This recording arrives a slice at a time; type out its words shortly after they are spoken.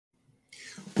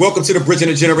Welcome to the Bridging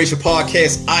the Generation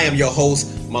podcast. I am your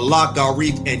host, Malak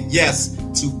Arif, and yes,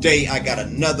 today I got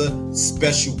another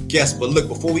special guest. But look,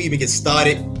 before we even get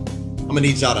started, I'm gonna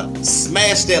need y'all to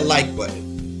smash that like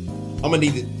button. I'm gonna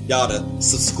need y'all to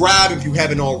subscribe if you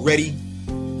haven't already.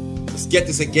 Let's get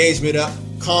this engagement up.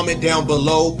 Comment down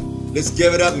below. Let's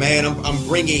give it up, man. I'm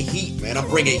bringing heat, man. I'm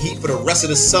bringing heat for the rest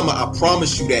of the summer. I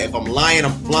promise you that. If I'm lying,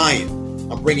 I'm flying.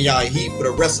 I'm bringing y'all heat for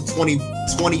the rest of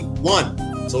 2021.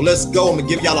 So let's go. I'm going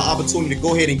to give y'all an opportunity to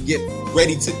go ahead and get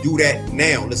ready to do that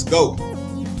now. Let's go.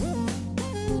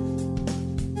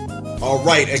 All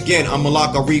right. Again, I'm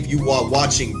Malak Arif. You are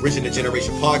watching Bridging the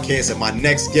Generation podcast. And my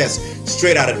next guest,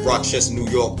 straight out of Rochester, New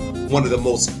York, one of the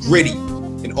most gritty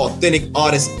and authentic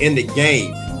artists in the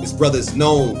game. This brother is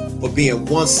known for being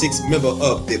 1/6 member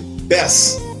of the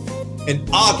best and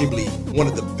arguably one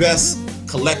of the best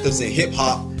collectives in hip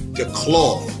hop, The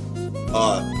Cloth.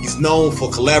 He's known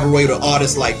for collaborator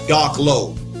artists like Dark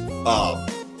Low,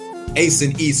 Ace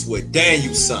and Eastwood,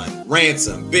 Daniel Son,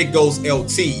 Ransom, Big Ghost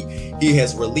LT. He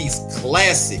has released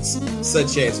classics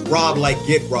such as Rob Like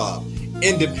Get Robbed,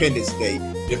 Independence Day,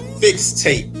 The Fix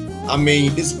Tape. I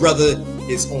mean, this brother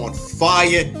is on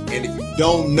fire, and if you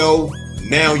don't know,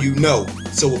 now you know.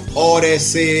 So with all that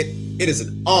said, it is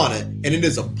an honor and it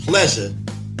is a pleasure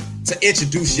to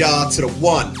introduce y'all to the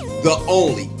one, the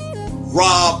only,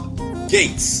 Rob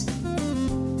Gates.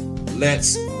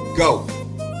 Let's go.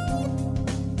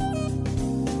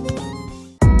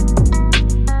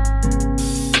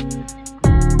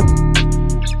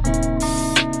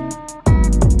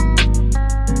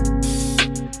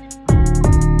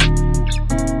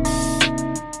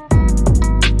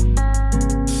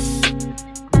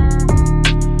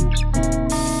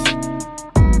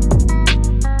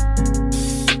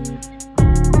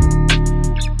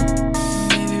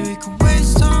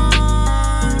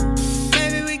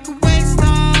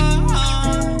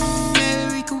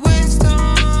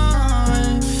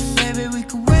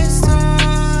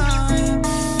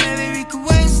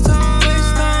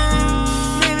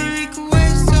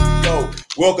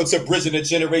 Welcome to Bridging the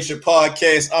Generation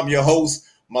podcast. I'm your host,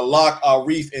 Malak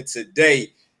Arif, and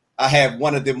today I have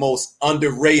one of the most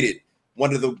underrated,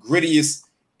 one of the grittiest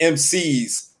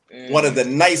MCs, one of the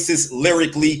nicest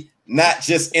lyrically, not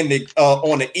just in the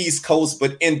on the East Coast,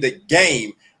 but in the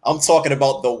game. I'm talking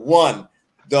about the one,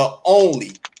 the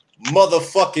only,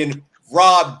 motherfucking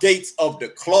Rob Gates of The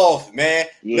Cloth, man.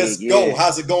 Let's go.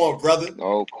 How's it going, brother?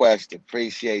 No question.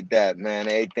 Appreciate that, man.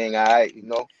 Everything all right, you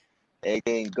know?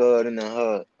 Everything good in the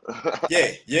hood.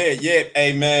 Yeah.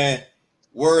 Hey, man,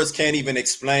 words can't even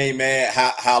explain, man,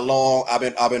 how long I've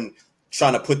been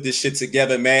trying to put this shit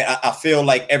together, man. I feel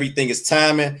like everything is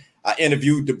timing. I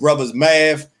interviewed the brothers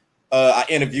Mav. I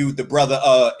interviewed the brother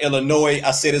Illinois.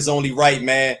 I said it's only right,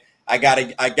 man. I gotta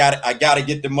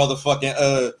get the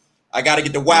motherfucking I gotta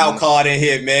get the wild card in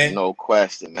here, man. No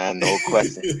question, man. No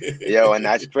question. Yo, and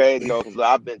that's crazy, though, because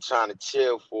I've been trying to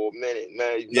chill for a minute,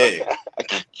 man. You know? Yeah.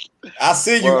 I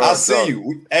see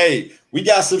you. Hey, we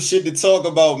got some shit to talk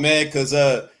about, man, because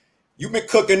you've been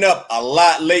cooking up a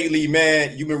lot lately,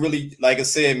 man. You've been really, like I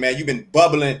said, man, you've been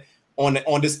bubbling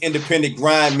on this independent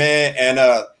grind, man. And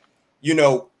you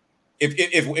know,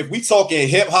 if we talking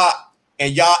hip hop,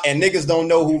 and y'all and niggas don't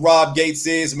know who Rob Gates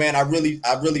is, man, I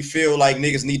really feel like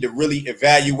niggas need to really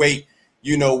evaluate,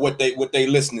 you know, what they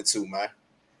listening to, man.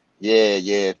 Yeah.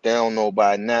 If they don't know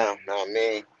by now, know what I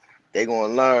mean? They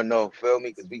gonna learn though, feel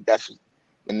me? Because that's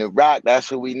in the rock,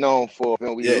 that's what we known for.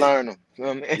 We learn them. You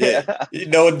know what I mean? Yeah,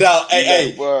 no doubt.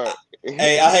 Hey,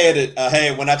 I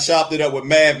had when I chopped it up with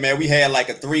Mav, man, we had like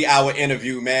a 3-hour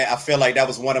interview, man. I feel like that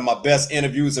was one of my best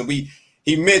interviews, and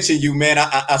he mentioned you, man.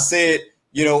 I said,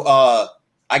 you know,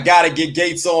 I gotta get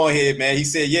Gates on here, man. He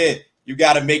said, yeah, you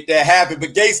gotta make that happen.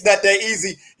 But Gates not that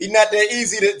easy. He's not that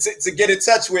easy to get in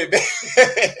touch with, man.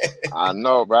 I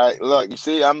know, right? Look, you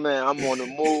see, I'm on the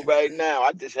move right now.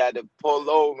 I just had to pull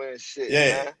over and shit,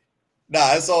 man.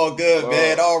 Nah, it's all good,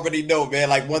 man. I already know, man.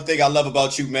 Like, one thing I love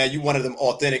about you, man, you one of them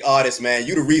authentic artists, man.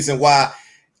 You the reason why,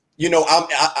 you know,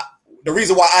 the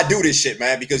reason why I do this shit,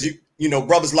 man, because you know,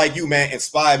 brothers like you, man,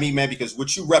 inspire me, man, because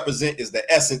what you represent is the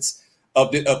essence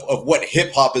of what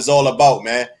hip hop is all about,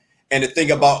 man. And the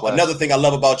thing about another thing I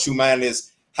love about you, man,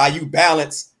 is how you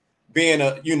balance being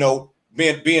a, you know,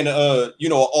 being a, you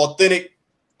know, authentic,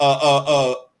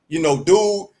 you know,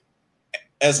 dude,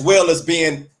 as well as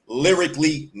being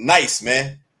lyrically nice,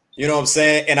 man. You know what I'm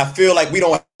saying? And I feel like we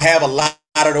don't have a lot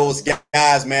of those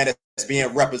guys, man, that's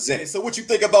being represented. So what you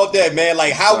think about that, man?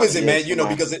 Like, how is it, man? You know,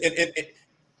 because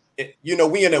you know,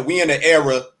 we in an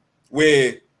era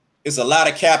where it's a lot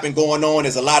of capping going on.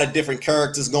 There's a lot of different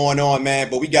characters going on,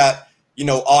 man. But we got,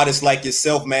 artists like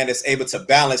yourself, man, that's able to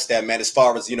balance that, man, as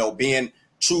far as, being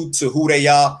true to who they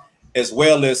are, as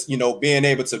well as, being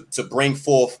able to bring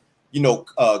forth,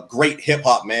 great hip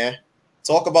hop, man.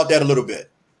 Talk about that a little bit.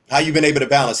 How you been able to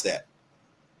balance that?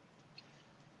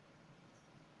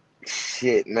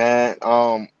 Shit, man.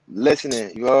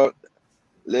 Listening,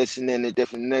 listening to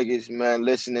different niggas, man,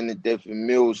 listening to different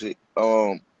music.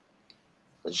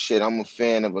 Shit, I'm a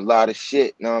fan of a lot of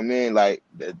shit, you know what I mean? Like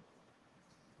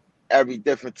every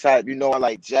different type. I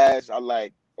like jazz, I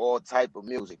like all type of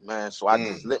music, man. So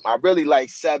I really like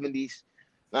 70s, you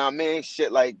know what I mean?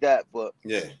 Shit like that. But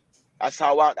yeah, that's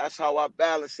how I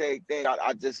balance everything.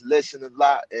 I just listen a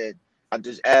lot and I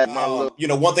just add my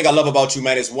little. One thing I love about you,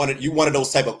 man, is one of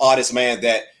those type of artists, man,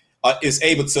 that is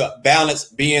able to balance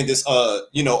being this,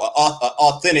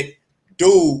 authentic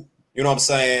dude. You know what I'm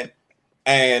saying,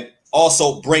 and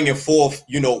also bringing forth,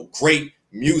 great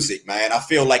music, man. I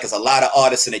feel like there's a lot of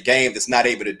artists in the game that's not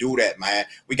able to do that, man.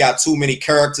 We got too many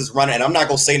characters running, and I'm not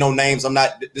gonna say no names.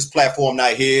 This platform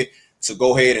not here to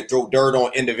go ahead and throw dirt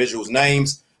on individuals'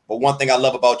 names. But one thing I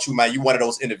love about you, man, you one of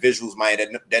those individuals, man,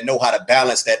 that know how to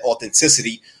balance that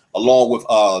authenticity along with,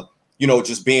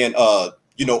 just being, a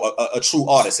true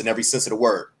artist in every sense of the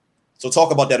word. So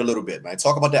talk about that a little bit, man.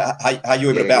 Talk about that, how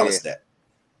you're able to balance that.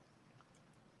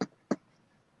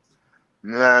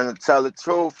 Man, to tell the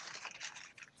truth,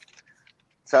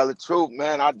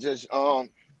 man. I just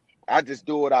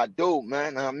do what I do,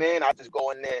 man. I mean, I just go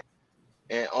in there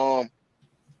and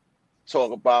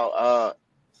talk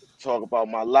about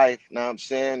my life, you know what I'm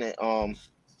saying? And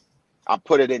I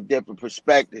put it in different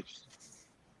perspectives,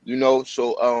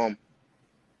 so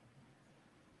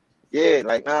yeah,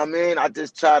 like, you know what I mean? I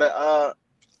just try to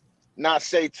not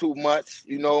say too much,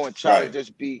 and try to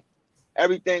just be,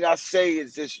 everything I say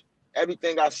is just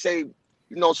everything I say.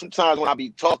 Sometimes when I be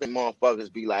talking,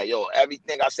 motherfuckers be like, yo,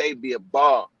 everything I say be a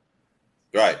bar.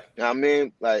 Right. You know what I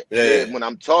mean? Like, when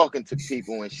I'm talking to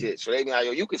people and shit. So they be like,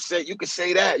 yo, you could say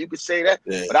that.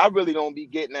 Yeah. But I really don't be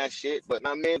getting that shit. But, you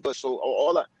know what I mean? But so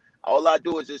all I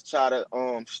do is just try to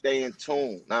stay in tune.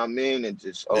 You know what I mean? And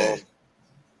just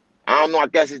I don't know, I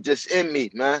guess it's just in me,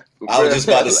 man. I was just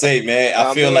about to say, man,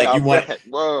 I feel like you want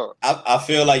I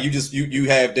feel like you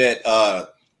have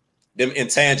that them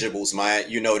intangibles, man.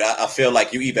 I feel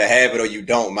like you either have it or you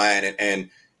don't, man. And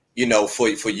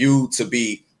for you to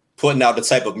be putting out the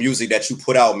type of music that you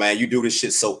put out, man, you do this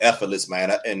shit so effortless,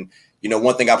 man. And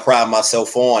one thing I pride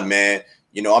myself on, man,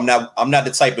 I'm not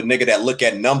the type of nigga that look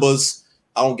at numbers.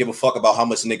 I don't give a fuck about how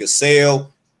much niggas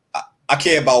sell. I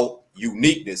care about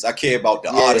uniqueness. I care about the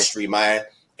artistry, man.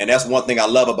 And that's one thing I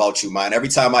love about you, man. Every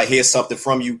time I hear something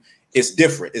from you, it's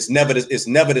different. It's never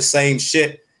the same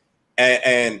shit.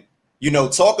 And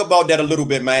talk about that a little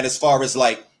bit, man, as far as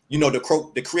like,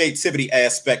 the creativity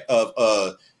aspect of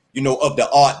of the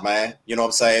art, man. You know what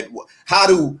I'm saying? How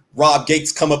do Rob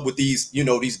Gates come up with these,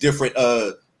 these different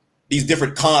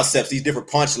concepts, these different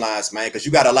punchlines, man? Because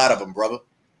you got a lot of them, brother.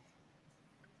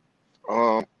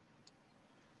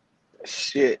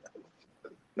 Shit,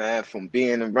 man, from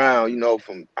being around,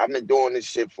 I've been doing this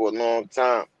shit for a long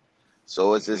time.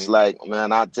 So it's just like,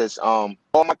 man, I just all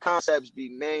my concepts be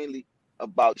mainly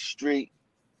about street.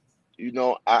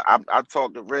 I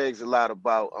talk to Riggs a lot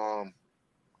about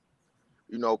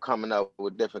coming up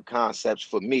with different concepts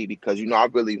for me, because I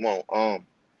really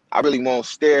won't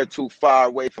stare too far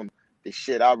away from the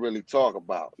shit I really talk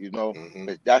about.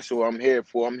 That's what I'm here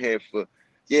for. I'm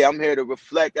here to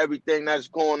reflect everything that's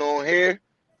going on here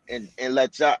and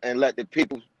let the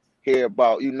people hear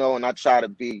about, and I try to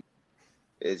be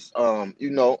as I'm,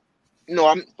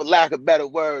 for lack of better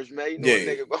words, man, a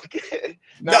nigga gonna get.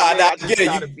 I just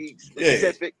try to be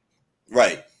specific. Yeah.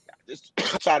 Right. Just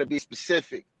try to be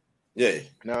specific. Yeah. You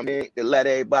know what I mean? To let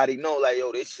everybody know, like,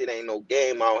 yo, this shit ain't no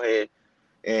game out here.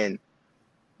 And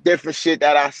different shit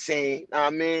that I seen, you know what I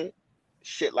mean?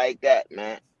 Shit like that,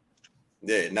 man.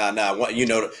 Yeah, nah.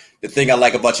 The thing I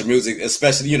like about your music,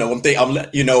 especially, I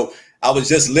was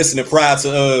just listening prior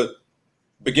to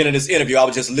beginning this interview. I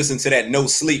was just listening to that No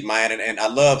Sleep, man. And I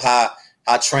love how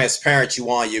transparent you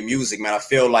are in your music, man. I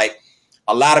feel like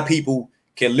a lot of people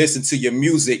can listen to your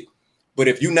music, but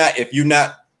if you're not,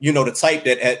 the type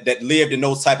that lived in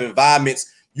those type of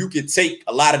environments, you could take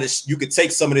a lot of this. You could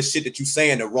take some of this shit that you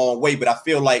saying the wrong way. But I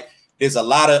feel like there's a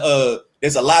lot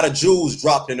of jewels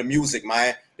dropped in the music,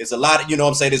 man. There's a lot of, what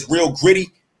I'm saying, it's real gritty,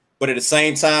 but at the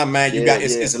same time, man,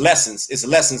 it's lessons. It's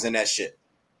lessons in that shit.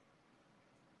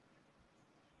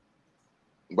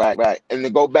 Right. And to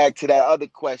go back to that other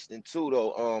question too,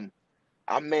 though,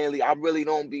 I really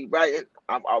don't be writing.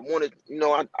 I wanted,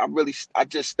 I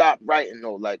just stopped writing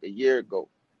though, like a year ago.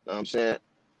 You know what I'm saying?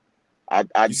 I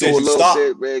do a little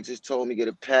bit. Riggs just told me get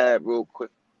a pad real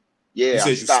quick. Yeah,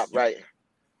 I stopped writing.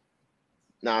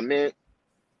 Nah, man.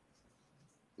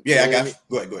 Yeah, I got you.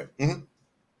 Go ahead. Mm-hmm.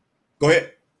 Go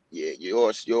ahead. Yeah,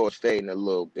 yours fading a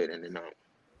little bit in and out.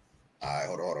 All right,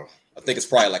 hold on. I think it's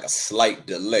probably like a slight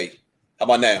delay. How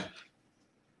about now?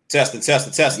 Testing.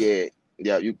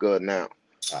 Yeah, you good now.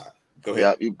 All right, go ahead.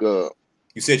 Yeah, you good.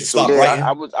 You said you stopped writing?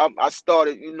 I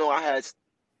started,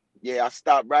 I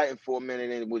stopped writing for a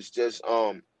minute and it was just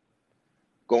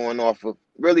going off of,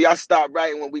 really, I stopped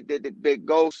writing when we did the Big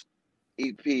Ghost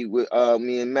EP with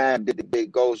me and Mav did the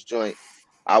Big Ghost joint.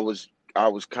 I was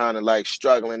kind of like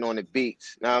struggling on the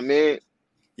beats. Know what I mean?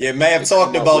 Yeah, Mav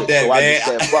talked about that, so man. I just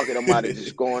said, fuck it, I might have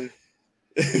just gone.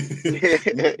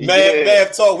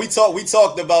 Mav talked. We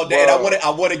talked about that. I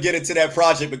want to get into that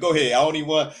project, but go ahead. I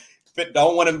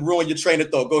don't want to ruin your train of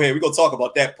thought. Go ahead. We're gonna talk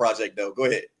about that project though. Go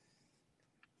ahead.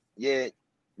 Yeah,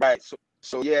 right.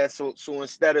 So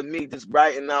instead of me just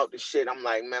writing out the shit, I'm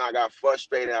like, man, I got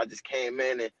frustrated. I just came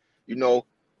in and, long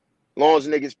as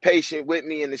niggas patient with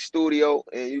me in the studio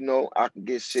and, I can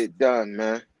get shit done,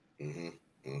 man. Mm-hmm.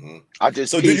 Mm-hmm. I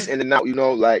just piece in and out,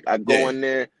 like I go in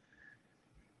there.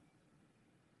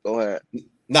 Go ahead.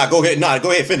 Go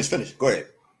ahead. Finish. Go ahead.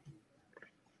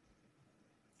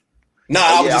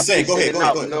 I was just saying. Go ahead.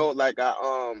 Like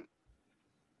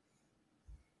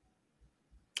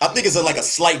I think it's like a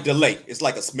slight delay. It's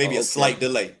like maybe a slight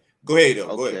delay. Go ahead,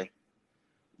 though. Go ahead.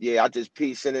 Yeah, I just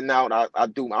piece in and out. I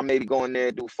maybe go in there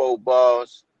and do 4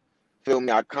 bars. Feel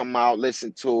me? I come out,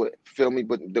 listen to it. Feel me?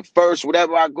 But the first,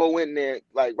 whatever I go in there,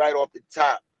 like right off the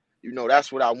top,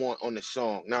 that's what I want on the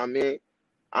song. Know what I mean?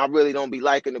 I really don't be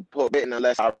liking to put it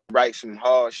unless I write some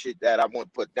hard shit that I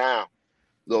want to put down.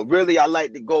 So really, I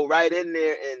like to go right in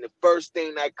there, and the first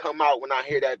thing that come out when I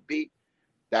hear that beat,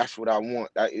 that's what I want.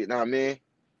 You know what I mean?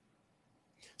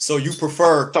 So you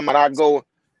prefer?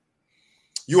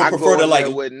 You would prefer to like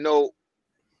with no.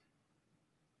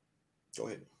 Go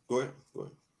ahead.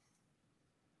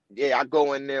 Yeah, I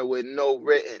go in there with no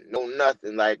written, no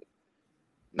nothing. Like,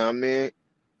 know what I mean?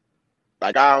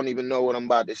 Like I don't even know what I'm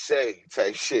about to say,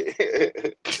 type shit.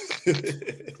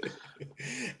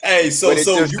 Hey, so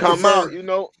you come prefer,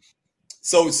 out,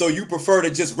 So you prefer to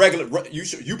just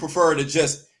you prefer to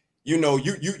just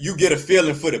you get a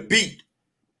feeling for the beat,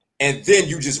 and then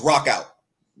you just rock out.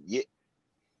 Yeah,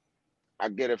 I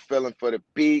get a feeling for the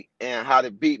beat and how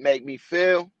the beat make me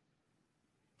feel.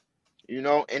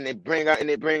 And they bring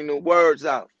the words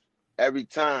out every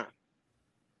time.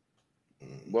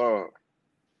 Word.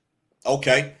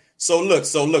 Okay. So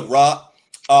look, Rob.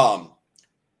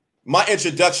 My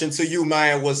introduction to you,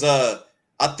 man, was I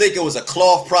think it was a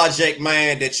cloth project,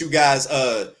 man, that you guys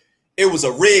it was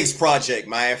a Riggs project,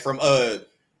 man, from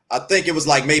I think it was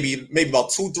like maybe about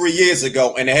 2-3 years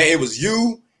ago, and it was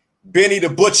you, Benny the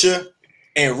Butcher,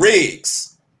 and Riggs.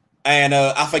 And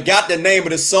I forgot the name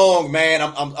of the song, man.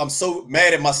 I'm so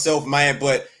mad at myself, man,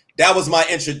 but that was my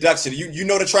introduction. You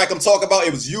know the track I'm talking about?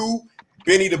 It was you,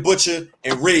 Benny the Butcher,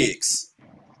 and Riggs.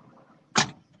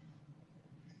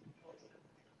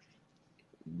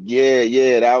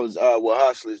 Yeah, that was what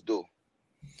Hustlers do.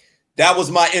 That was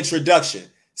my introduction.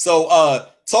 So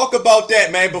talk about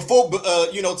that, man. Before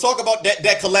talk about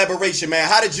that collaboration, man.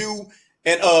 How did you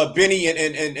and Benny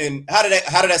and how did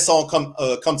that song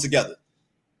come together?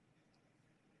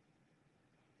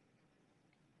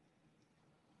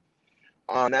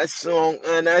 On that song,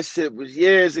 and that shit was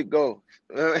years ago.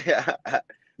 That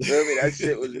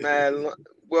shit was mad.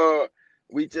 Well,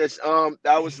 we just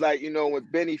that was like when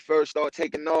Benny first started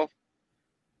taking off.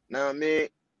 Know what I mean?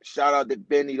 Shout out to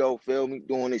Benny though, feel me,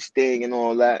 doing his thing and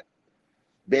all that.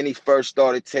 Benny first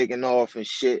started taking off and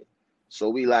shit. So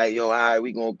we like, yo, all right,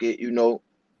 we gonna get,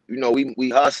 we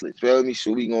hustlers, feel me?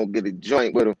 So we gonna get a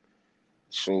joint with him.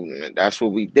 So that's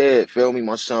what we did, feel me?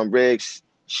 My son Riggs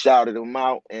shouted him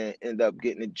out and ended up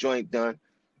getting the joint done,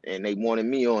 and they wanted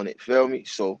me on it, feel me?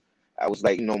 So I was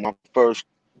like, my first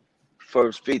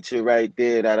feature right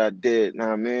there that I did, know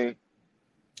what I mean?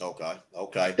 Okay.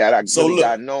 That I really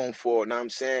got known for, know what I'm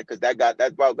saying? Because that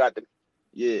bro got the,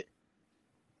 yeah.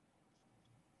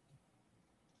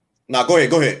 Now go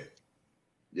ahead.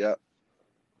 Yep.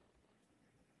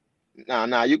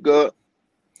 Nah, you good.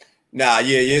 Nah,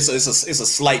 yeah, it's a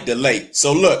slight delay.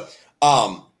 So look,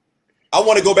 I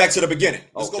want to go back to the beginning.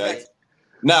 Let's go back.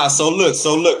 Nah, so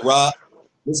look, Rob.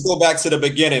 Let's go back to the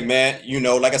beginning, man.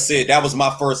 Like I said, that was my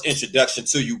first introduction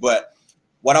to you. But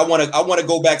what I want to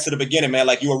go back to the beginning, man.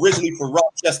 Like you originally from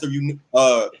Rochester,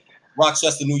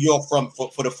 Rochester, New York.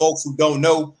 For the folks who don't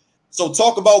know, so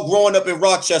talk about growing up in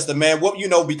Rochester, man. What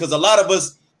because a lot of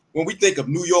us, when we think of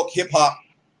New York hip hop,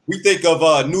 we think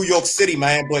of New York City,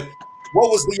 man. But what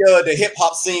was the hip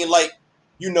hop scene like,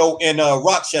 you know, in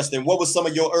Rochester? And what was some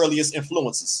of your earliest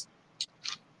influences?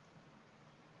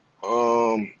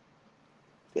 The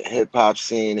hip hop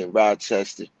scene in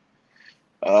Rochester.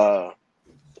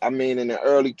 I mean, in the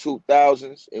early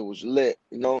 2000s, it was lit.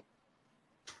 You know,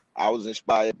 I was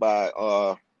inspired by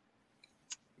the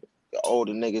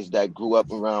older niggas that grew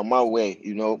up around my way.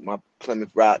 You know, my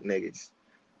Plymouth Rock niggas.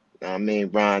 You know what I mean,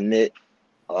 Brian Nick,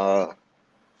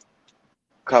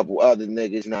 couple other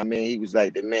niggas. You know what I mean, he was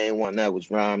like the main one that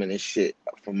was rhyming and shit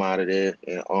from out of there.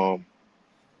 And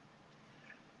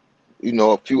you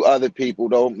know, a few other people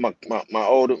though. My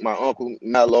uncle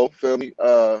Mello, feel me?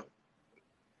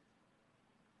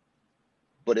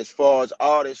 But as far as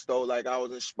artists though, like I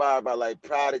was inspired by like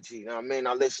Prodigy. You know what I mean?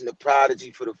 I listened to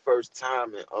Prodigy for the first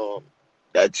time, and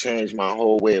that changed my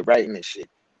whole way of writing and shit.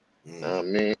 You know what I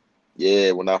mean?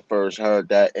 Yeah, when I first heard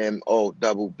that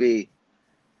MOBB, you know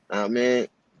what I mean?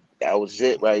 That was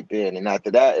it right there. And then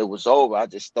after that, it was over. I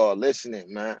just started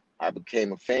listening, man. I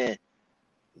became a fan.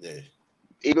 Yeah.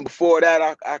 Even before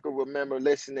that, I could remember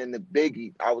listening to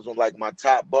Biggie. I was on like my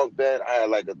top bunk bed. I had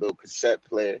like a little cassette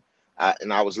player.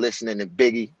 And I was listening to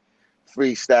Biggie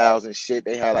freestyles and shit.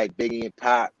 They had like Biggie and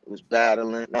Pac was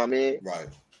battling, you know what I mean? Right.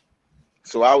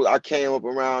 So I came up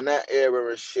around that era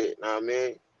and shit, you know what I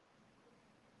mean?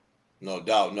 No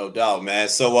doubt, man.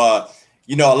 So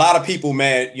you know, a lot of people,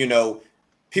 man, you know,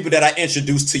 people that I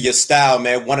introduced to your style,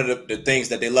 man, one of the things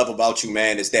that they love about you,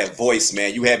 man, is that voice,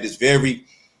 man. You have this very,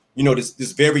 you know,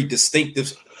 this very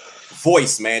distinctive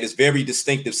voice, man, this very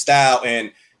distinctive style.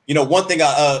 And you know, one thing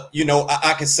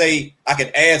I can say, I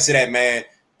can add to that, man.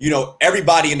 You know,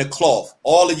 everybody in the cloth,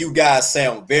 all of you guys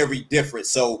sound very different.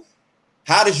 So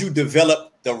how did you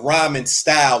develop the rhyming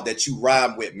style that you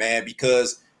rhyme with, man?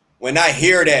 Because when I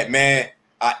hear that, man,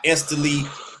 I instantly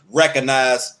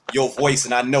recognize your voice,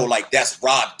 and I know like that's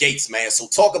Rob Gates, man. So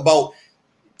talk about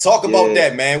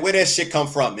that, man. Where that shit come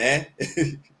from, man?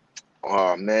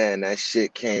 Oh man, that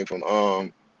shit came from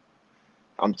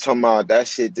I'm talking about that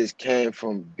shit just came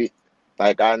from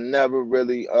like I never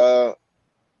really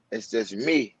it's just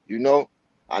me, you know.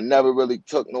 I never really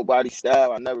took nobody's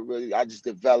style. I just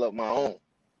developed my own,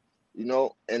 you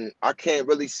know, and I can't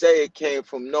really say it came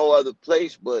from no other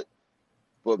place but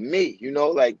me, you know,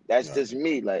 like that's Right. just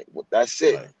me, like that's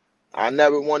it. Right. I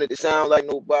never wanted to sound like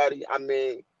nobody. I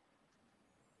mean,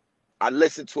 I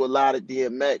listened to a lot of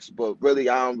DMX, but really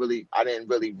I didn't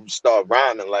really start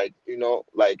rhyming like, you know,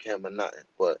 like him or nothing.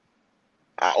 But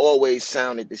I always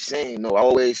sounded the same, you know. I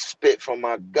always spit from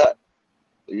my gut,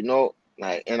 you know,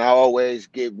 like, and I always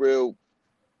get real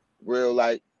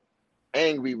like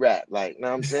angry rap, like, you know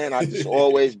what I'm saying? I just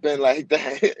always been like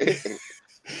that.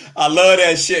 I love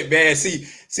that shit, man. See,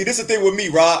 this is the thing with me,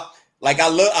 Rob. Like I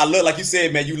love, like you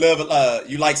said, man. You love,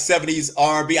 you like 70s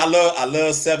R&B. I love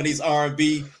 70s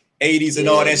R&B, 80s, and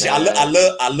all that shit.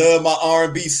 I love my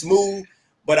R&B smooth,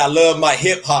 but I love my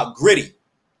hip hop gritty.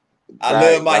 I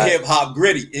love my hip hop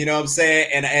gritty. You know what I'm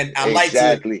saying? And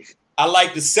I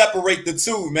like to separate the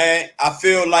two, man. I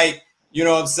feel like, you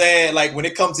know what I'm saying, like when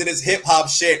it comes to this hip hop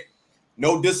shit,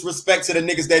 no disrespect to the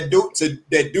niggas that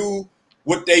do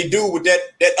what they do with that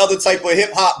other type of hip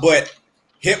hop, but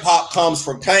hip hop comes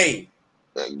from pain.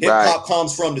 Hip hop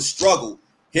comes from the struggle.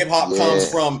 Hip hop comes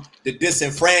from the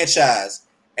disenfranchised.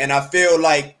 And I feel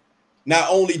like not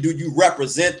only do you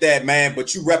represent that, man,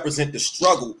 but you represent the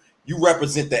struggle. You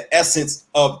represent the essence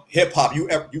of hip hop. You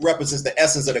represent the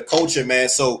essence of the culture, man.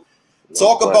 So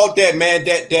talk about that, man.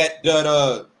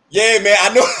 Yeah, man.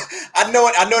 I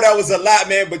know that was a lot,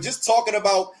 man. But just talk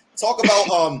about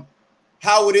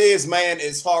how it is, man,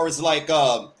 as far as like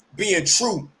being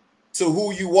true to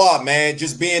who you are, man.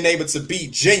 Just being able to be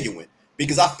genuine.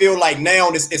 Because I feel like now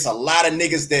it's a lot of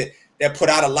niggas that put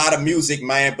out a lot of music,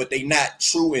 man, but they not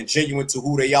true and genuine to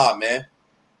who they are, man.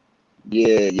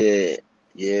 Yeah.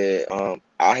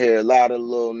 I hear a lot of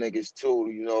little niggas too,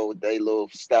 you know, with they little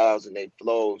styles and they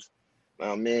flows. You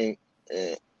know what I mean?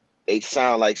 And they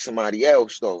sound like somebody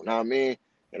else though, you know what I mean?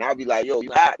 And I'll be like, yo,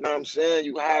 you hot, you know what I'm saying?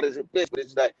 You hot as a bitch. But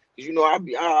it's like, you know,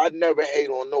 I never hate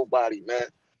on nobody, man. You know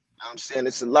what I'm saying?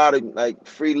 It's a lot of like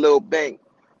free Lil Bank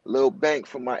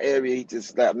from my area. He just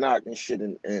stopped knocking shit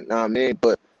and you know what I mean?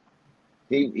 But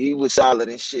he was solid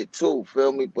and shit too,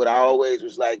 feel me? But I always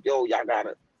was like, yo, y'all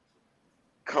gotta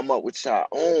come up with your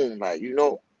own, like, you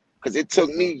know, because it took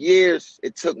me years.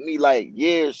 It took me like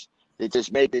years to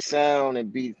just make it sound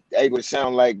and be able to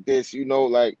sound like this, you know,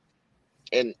 like,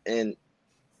 and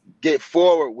get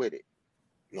forward with it.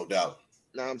 No doubt.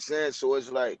 You know what I'm saying? So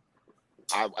it's like,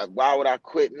 why would I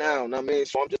quit now? You know what I mean?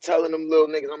 So I'm just telling them little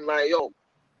niggas, I'm like, yo,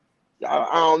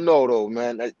 I don't know though,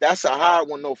 man. That's a hard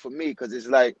one though for me, because it's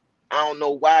like, I don't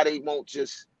know why they won't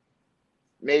just.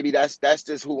 Maybe that's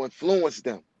just who influenced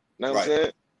them. You know what I'm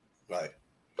saying? Right.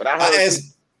 But I heard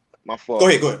my fault. Go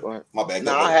ahead. My bad.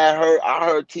 No, I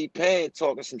heard T-Pain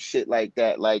talking some shit like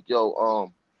that. Like,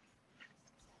 yo,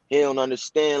 he don't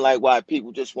understand like why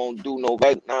people just won't do no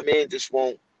right. I mean, just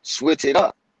won't switch it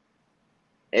up.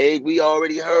 Hey, we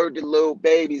already heard the Lil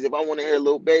Babies. If I want to hear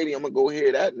Lil Baby, I'm gonna go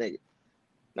hear that nigga.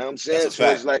 Know what I'm saying? So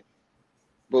it's like,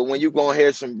 but when you gonna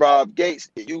hear some Rob Gates,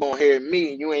 you gonna hear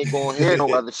me, and you ain't gonna hear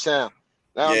no other sound.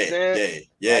 Know what I'm saying?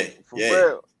 Like, for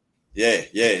real.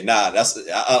 Nah, that's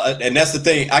and that's the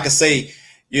thing. I can say,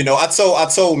 you know, I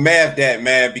told Mav that,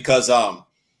 man, because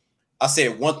I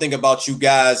said one thing about you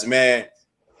guys, man.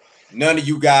 None of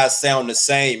you guys sound the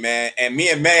same, man. And me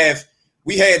and Mav,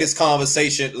 we had this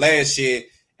conversation last year,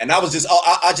 and I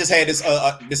just had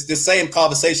this same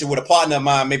conversation with a partner of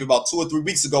mine maybe about 2 or 3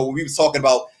 weeks ago when we were talking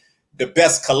about the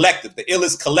best collective, the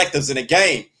illest collectives in the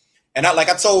game. And I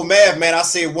told Mav, man, I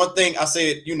said one thing. I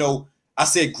said, you know,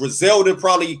 Griselda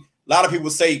probably, a lot of people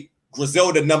say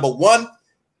Griselda #1,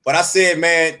 but I said,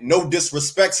 man, no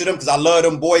disrespect to them because I love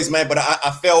them boys, man. But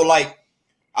I feel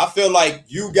like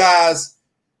you guys.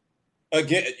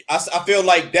 Again, I feel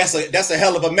like that's a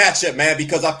hell of a matchup, man,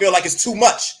 because I feel like it's too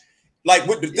much. Like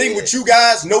with the thing with you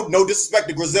guys, no disrespect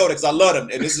to Griselda, because I love them,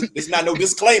 and this is not no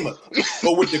disclaimer.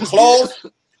 But with the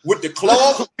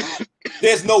cloth,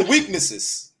 there's no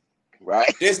weaknesses.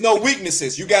 Right. There's no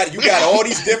weaknesses. You got all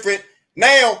these different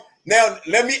now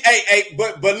let me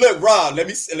but look, Rob, let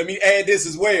me add this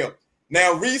as well.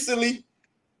 Now recently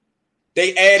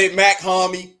they added Mac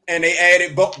Homie and they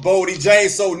added Bodie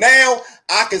James. So now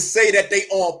I can say that they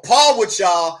on par with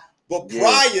y'all. But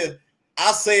prior,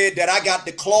 I said that I got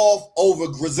the cloth over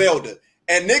Griselda.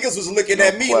 And niggas was looking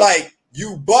at me like,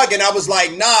 you bugging. I was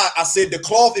like, nah. I said the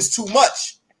cloth is too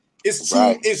much. It's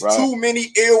too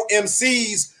many ill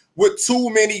MCs with too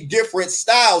many different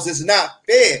styles. It's not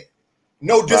fair.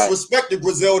 No disrespect to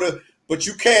Griselda, but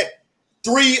you can't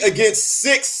 3 against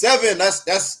 6, 7.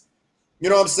 That's you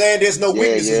know what I'm saying? There's no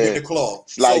weaknesses with the cloth.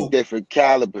 It's like different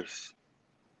calibers.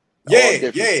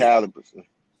 Calibers.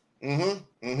 Nah,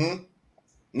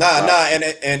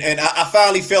 and I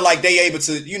finally feel like they able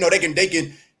to, you know,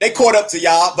 they caught up to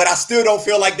y'all, but I still don't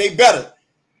feel like they better.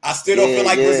 I still don't feel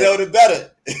like Griselda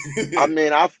better. I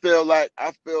mean, I feel like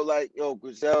yo,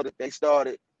 Griselda, they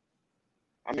started.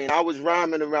 I mean, I was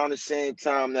rhyming around the same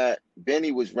time that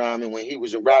Benny was rhyming when he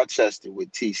was in Rochester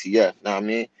with TCF. Know what I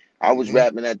mean? I was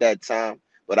rapping at that time,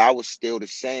 but I was still the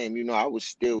same. You know, I was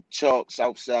still Chalk,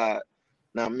 Southside.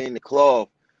 Now I mean the cloth,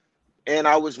 and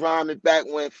I was rhyming back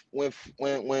when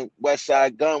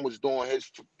Westside Gun was doing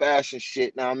his fashion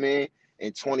shit. Now I mean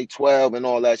in 2012 and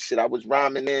all that shit. I was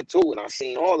rhyming then too, and I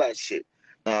seen all that shit.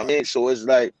 Now I mean, so it's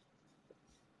like,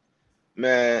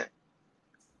 man,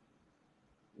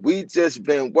 we just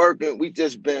been working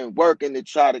to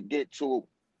try to get to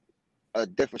a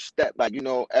different step, like, you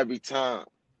know, every time.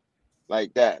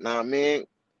 Like that. Now I mean,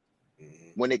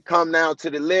 when it come down to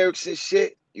the lyrics and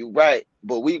shit, you right.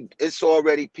 But it's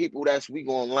already people we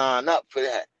gonna line up for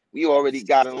that. We already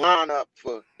got a lineup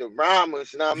for the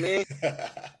rhymers, you know what I mean?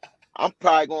 I'm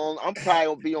probably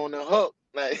gonna be on the hook.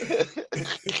 Like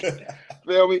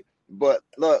feel me? But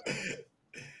look,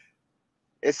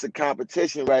 it's a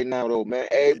competition right now though, man.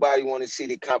 Everybody wanna see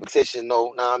the competition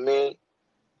though, know what I mean?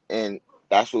 And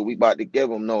that's what we about to give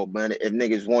them though, man. If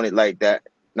niggas want it like that.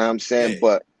 Know what I'm saying?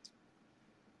 But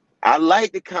I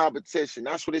like the competition.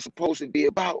 That's what it's supposed to be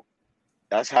about.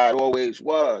 That's how it always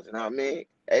was. You know what I mean?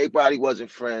 Everybody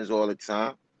wasn't friends all the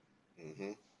time.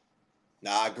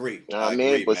 Nah, I agree. You know what I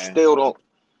mean? But man, still don't.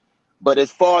 But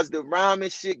as far as the rhyming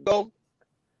shit go,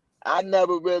 I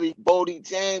never really, Bodie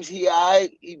James, he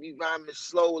alright. He be rhyming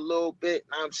slow a little bit.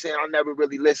 You know what I'm saying? I never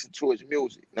really listened to his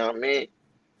music. You know what I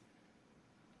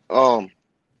mean?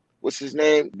 What's his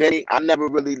name? Benny. I never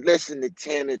really listened to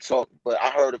Tanner talk, but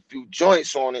I heard a few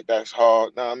joints on it that's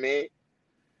hard. Know what I mean?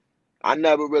 I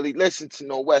never really listened to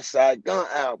no Westside Gun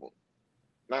album.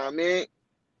 Know what I mean?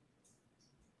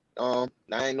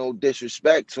 I ain't no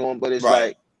disrespect to him, but it's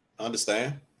like, I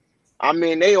understand. I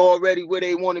mean, they already where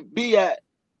they want to be at.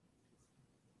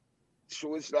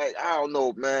 So it's like, I don't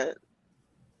know, man.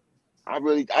 I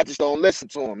just don't listen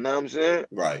to him. Know what I'm saying?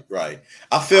 Right.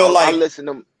 I feel like I listen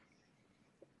to him.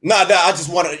 I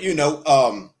just want to, you know,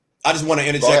 I just want to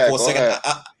interject for a second.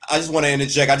 I just want to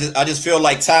interject. I just feel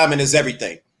like timing is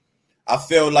everything. I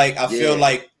feel like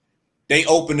they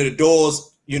opened the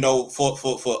doors, you know, for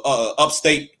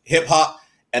upstate hip hop,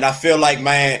 and I feel like,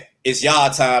 man, it's y'all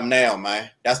time now,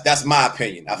 man. That's my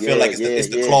opinion. I feel like it's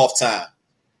the cloth time.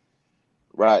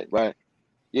 Right.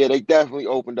 Yeah, they definitely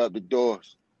opened up the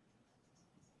doors.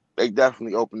 they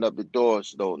definitely opened up the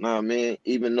doors though. Know what I mean?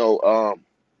 Even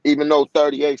though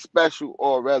 38 Special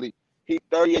already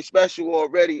 38 Special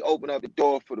already opened up the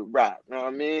door for the Rock. Know what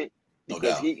I mean? No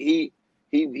Because doubt.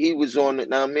 he was on it.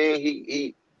 Know what I mean?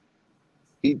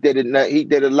 He did it. He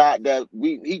did a lot that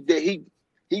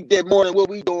he did more than what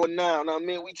we doing now. Know what I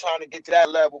mean? We trying to get to that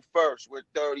level first where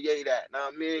 38 at. Know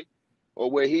what I mean?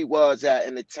 Or where he was at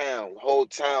in the town. The whole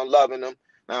town loving him.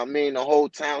 Know what I mean? The whole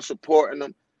town supporting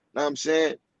him. Know what I'm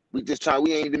saying? We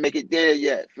ain't even make it there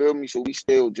yet. Feel me? So we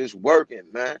still just working,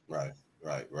 man. Right.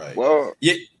 Well,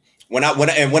 yeah. When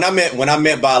I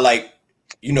meant by like,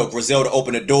 you know, Griselda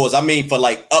open the doors, I mean for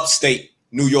like upstate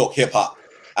New York hip hop.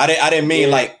 I didn't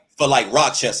mean like for like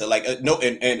Rochester. Like no,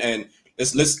 and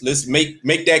let's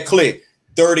make that clear.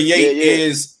 38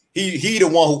 is he the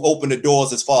one who opened the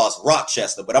doors as far as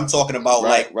Rochester, but I'm talking about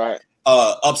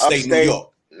upstate New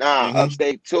York. Nah,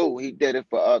 upstate too. He did it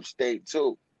for upstate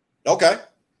too. Okay.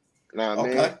 Nah, man.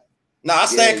 Okay. Now I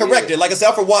stand corrected. Like I said,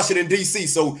 I'm from Washington D.C.,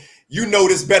 so you know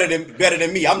this better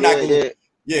than me. I'm not gonna.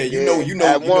 Yeah, you know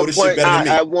this shit better than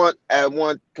me. At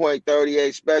one point,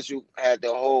 38 Special had the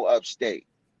whole upstate.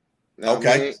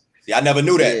 Okay. I mean? See, I never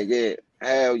knew that. Yeah.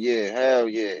 Hell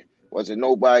yeah. Wasn't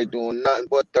nobody doing nothing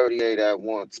but 38 at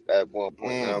one point.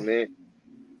 You know what I mean?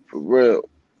 For real.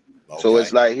 Okay. So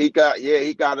it's like he got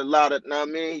a lot of, know what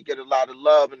I mean? He get a lot of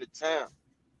love in the town.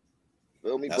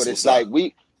 Feel me? But it's like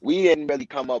we didn't really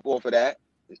come up off of that.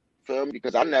 Feel me?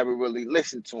 Because I never really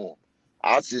listened to him.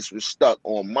 I just was stuck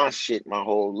on my shit my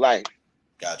whole life.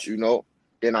 Got you. You know?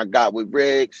 Then I got with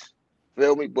Riggs.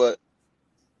 Feel me? But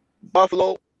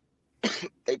Buffalo,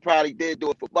 they probably did do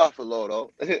it for Buffalo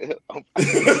though. Hey,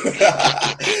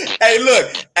 look.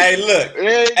 Hey,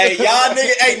 y'all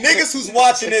niggas, niggas who's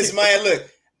watching this, man, look.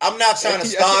 I'm not trying to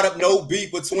start up no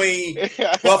beef between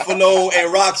Buffalo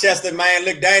and Rochester, man.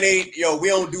 Look, that ain't, we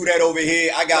don't do that over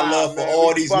here. I got love for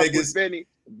all these niggas.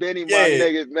 Benny, my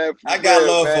niggas, man. I got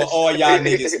love for all y'all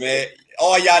niggas, man.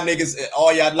 All y'all,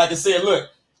 like I said, look,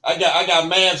 I got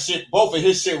man shit, both of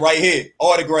his shit right here,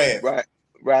 autographed.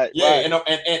 Right. And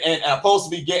I'm supposed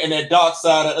to be getting that Dark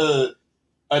Side of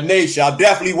a Nation. I'm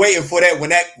definitely waiting for that.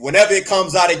 Whenever it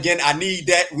comes out again, I need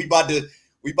that. We about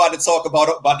to talk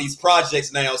about these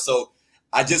projects now, so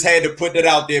I just had to put that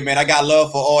out there, man. I got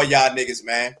love for all y'all niggas,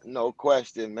 man. No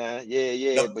question, man.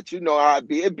 Yeah. No. But you know how it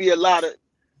be. It be a lot of.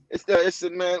 It's a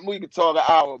man. We could talk an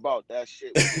hour about that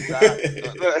shit.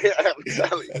 I'm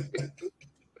telling you.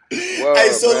 Well, hey,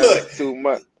 so man, look. Too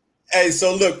much. Hey,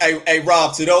 so look. Hey,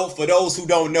 Rob. For those who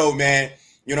don't know, man,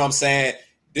 you know what I'm saying.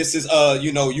 This is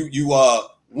you are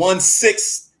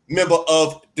 1/6 member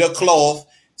of the Cloth.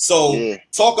 So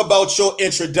talk about your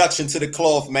introduction to the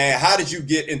Cloth, man. How did you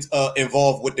get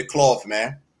involved with the Cloth,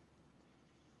 man?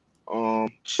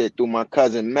 Shit, through my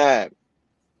cousin Mav.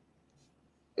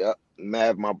 Yep,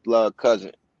 Mav, my blood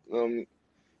cousin.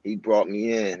 He brought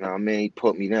me in. I mean, he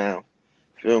put me down.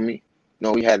 Feel me?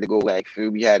 No, we had to go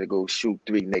we had to go shoot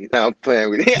 3 niggas. Now I'm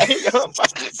playing with it.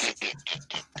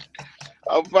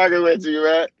 I'm fucking with you,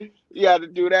 right? You had to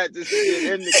do that just to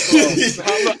get in the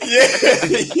club.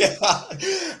 yeah.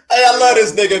 Hey, I love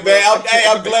this nigga, man.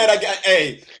 I'm glad I got.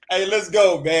 Hey, let's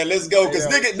go, man. Let's go, because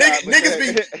niggas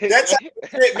be that type of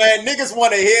shit, man. Niggas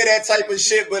want to hear that type of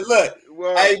shit, but look,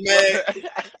 hey, man,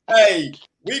 hey,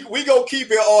 we gonna keep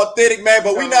it authentic, man.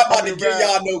 But we not about to give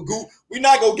y'all no goof. We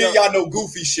not gonna give y'all no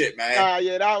goofy shit, man.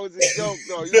 That was a joke,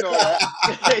 though. You know that.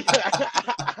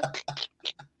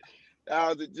 That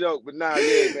was a joke, but man.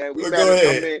 We go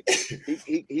ahead. I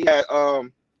mean, he had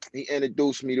he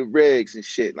introduced me to Riggs and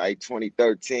shit like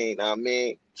 2013.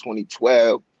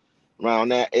 2012, around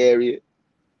that area,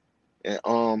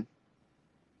 and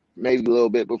maybe a little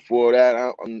bit before that.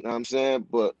 You know what I'm saying,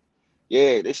 but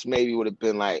yeah, this maybe would have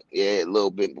been like a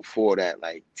little bit before that,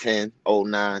 like 10.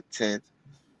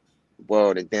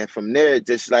 Well, and then from there,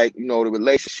 just like the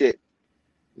relationship,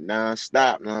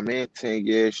 non-stop. You know what I mean? 10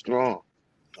 years strong.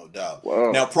 No doubt.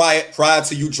 Wow. Now, prior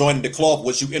to you joining the Cloth,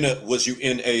 was you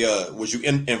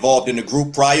involved in a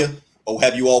group prior, or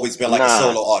have you always been like a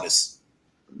solo artist?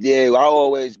 Yeah, I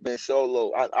always been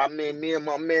solo. I mean, me and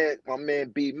my man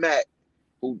B Mac,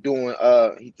 who doing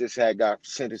he just got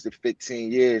sentenced to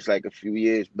 15 years like a few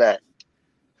years back.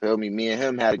 Feel me? Me and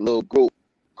him had a little group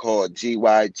called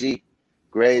GYG,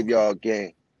 Graveyard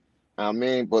Gang. I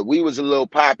mean, but we was a little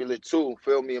popular too.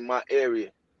 Feel me? In my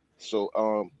area, so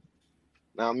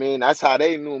I mean, that's how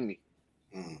they knew me.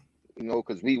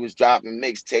 Because we was dropping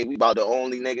mixtape. We about the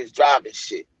only niggas dropping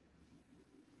shit.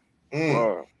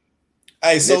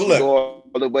 Hey, so this look, all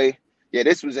the way. Yeah,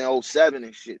 this was in 2007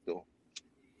 and shit though.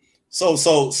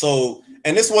 So,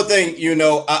 and this one thing,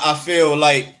 I feel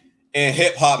like in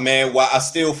hip hop, man, why I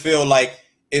still feel like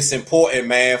it's important,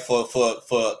 man, for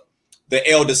the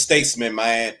elder statesmen,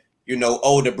 man. You know,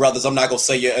 older brothers. I'm not gonna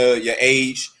say your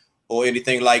age or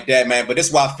anything like that, man. But this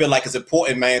is why I feel like it's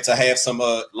important, man, to have some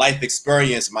life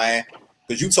experience, man.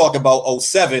 Because you talk about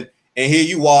 '07, and here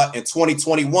you are in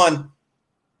 2021,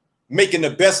 making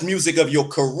the best music of your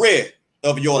career,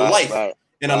 of your life. Right.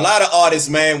 And a lot of artists,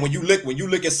 man, when you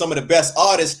look at some of the best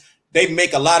artists, they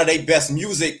make a lot of their best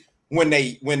music when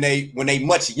they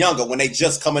much younger, when they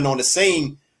just coming on the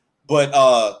scene. But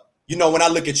you know, when I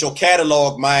look at your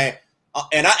catalog, man,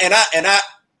 and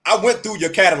I went through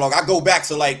your catalog. I go back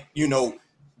to, like, you know,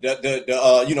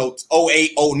 the you know,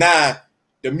 08, 09.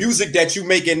 The music that you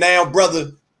making now,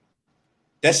 brother,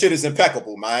 that shit is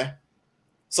impeccable, man.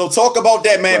 So talk about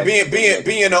that, man,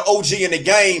 being an OG in the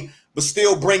game, but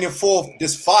still bringing forth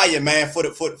this fire, man, for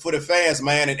the fans,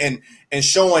 man, and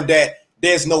showing that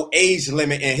there's no age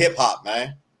limit in hip hop,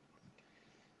 man.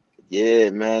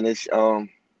 Yeah, man, it's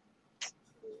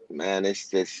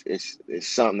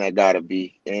something that gotta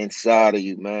be inside of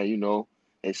you, man. You know,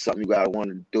 it's something you gotta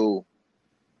want to do.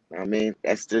 I mean,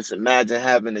 that's just, imagine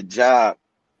having a job,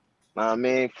 I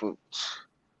mean, for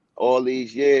all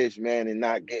these years, man, and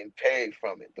not getting paid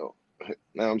from it, though. You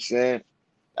know what I'm saying?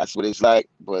 That's what it's like.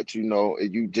 But, you know,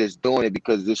 you just doing it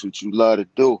because this is what you love to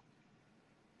do.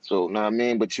 So, know what I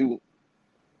mean? But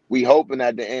we hoping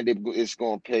at the end it's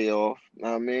going to pay off, know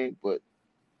what I mean? But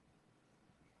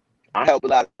I help a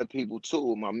lot of people, too,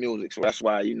 with my music. So that's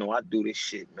why, you know, I do this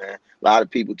shit, man. A lot of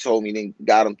people told me they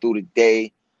got them through the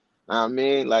day. Know what I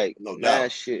mean? Like, no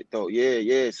doubt. Shit, though.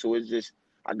 Yeah. So it's just,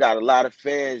 I got a lot of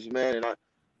fans, man, and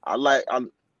I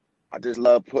just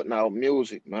love putting out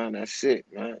music, man. That's it,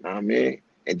 man. Know what I mean?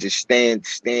 And just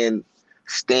staying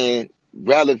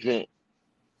relevant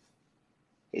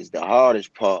is the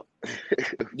hardest part.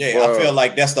 Yeah, I feel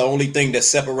like that's the only thing that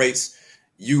separates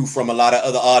you from a lot of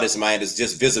other artists, man, is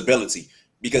just visibility.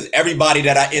 Because everybody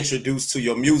that I introduce to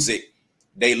your music,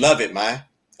 they love it, man.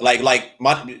 You're like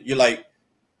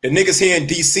the niggas here in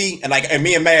DC, and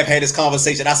me and Mav had this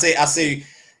conversation. I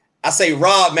say,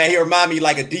 Rob, man, he remind me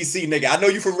like a DC nigga. I know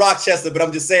you from Rochester, but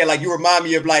I'm just saying, like, you remind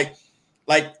me of like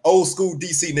old school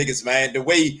DC niggas, man. The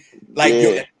way, like,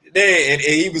 and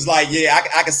he was like, yeah,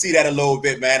 I can see that a little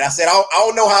bit, man. I said, I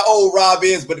don't know how old Rob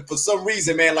is, but for some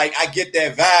reason, man, like, I get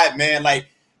that vibe, man, like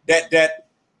that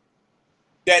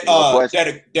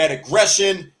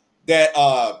aggression,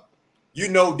 that you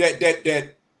know,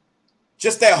 that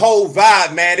just that whole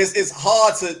vibe, man. It's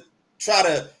hard to try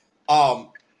to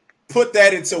put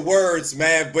that into words,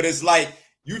 man, but it's like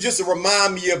you just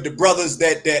remind me of the brothers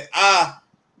that I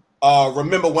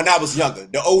remember when I was younger,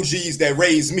 the OGs that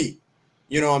raised me.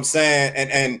 You know what I'm saying?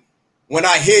 And when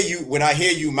I hear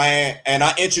you, man, and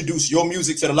I introduce your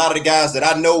music to a lot of the guys that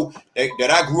I know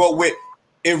that I grew up with,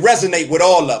 it resonate with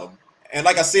all of them. And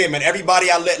like I said, man, everybody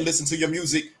I let listen to your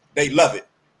music, they love it.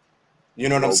 You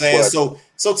know what I'm saying? So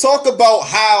talk about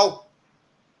how,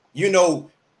 you know,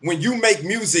 when you make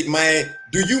music, man,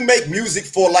 do you make music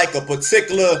for like a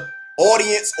particular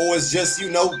audience, or is just, you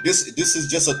know, this is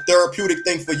just a therapeutic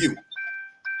thing for you?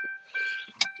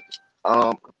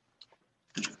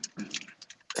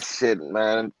 Shit,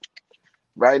 man.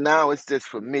 Right now, it's just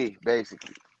for me,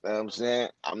 basically. You know what I'm saying?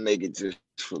 I make it just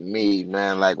for me,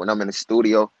 man. Like, when I'm in the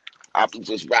studio, I be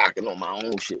just rocking on my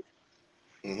own shit.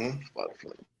 Mm-hmm.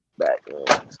 Back, man.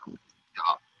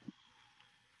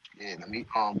 Yeah, let me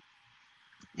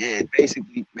yeah, it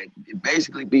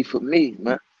basically be for me,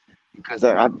 man. Because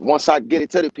once I get it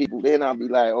to the people, then I'll be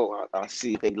like, oh, I'll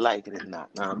see if they like it or not.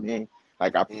 Know what I mean?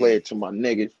 Like, I play it to my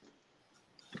niggas.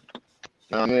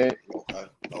 Know what I mean?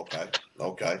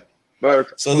 Okay.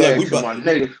 But so look, we to my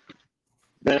niggas.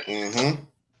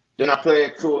 Then I play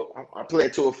it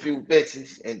to a few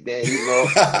bitches, and then, you know,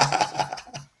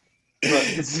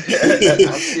 I'll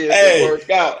see if it work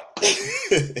out.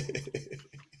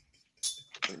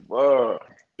 Whoa.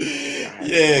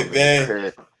 Yeah,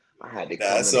 man.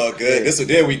 That's all good.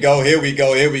 Here we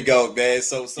go, man.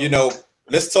 So you know,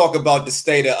 let's talk about the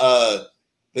state of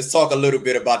let's talk a little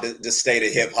bit about the state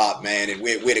of hip hop, man, and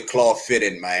where the claw fit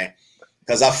in, man.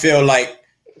 Because I feel like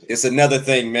it's another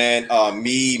thing, man.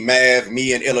 Me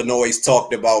and Illinois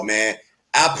talked about, man.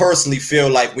 I personally feel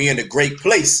like we in a great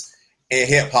place in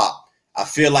hip hop. I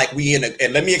feel like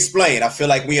and let me explain. I feel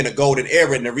like we in a golden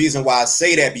era, and the reason why I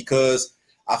say that, because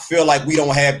I feel like we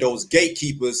don't have those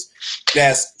gatekeepers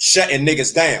that's shutting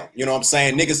niggas down. You know what I'm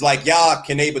saying? Niggas like y'all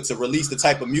can able to release the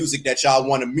type of music that y'all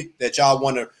want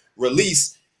to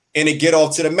release, and it get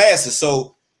off to the masses.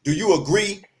 So, do you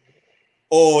agree,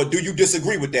 or do you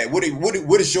disagree with that? What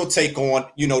is your take on,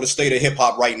 you know, the state of hip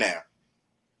hop right now?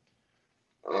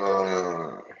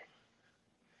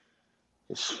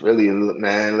 It's really,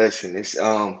 man. Listen, it's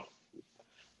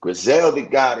Griselda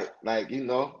got it. Like,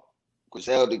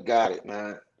 Griselda got it,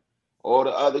 man. All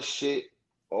the other shit,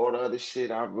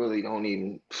 I really don't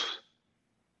even.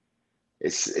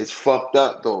 It's fucked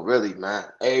up though, really, man.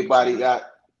 Everybody got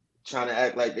trying to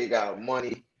act like they got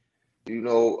money,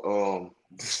 Yo,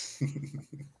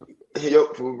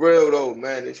 for real though,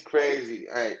 man, it's crazy.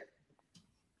 Hey,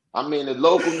 I mean, the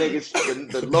local niggas,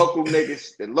 the local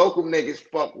niggas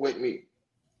fuck with me.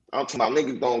 I'm talking about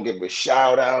niggas don't give a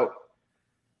shout out.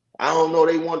 I don't know.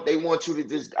 They want you to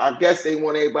just. I guess they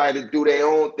want everybody to do their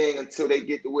own thing until they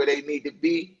get to where they need to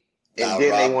be, and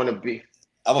then Rob, they want to be.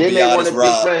 I'm gonna be honest,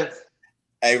 Rob.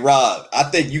 Hey, Rob, I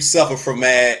think you suffer from,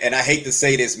 man, and I hate to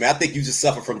say this, man. I think you just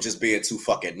suffer from just being too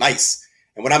fucking nice.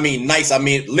 And when I mean nice, I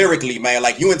mean lyrically, man.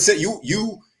 Like you are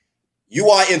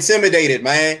intimidated,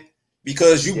 man,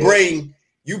 because you bring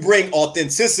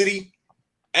authenticity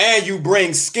and you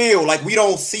bring skill. Like we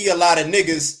don't see a lot of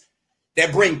niggas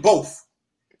that bring both.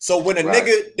 So when a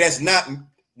nigga that's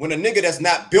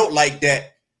not built like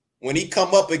that, when he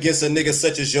come up against a nigga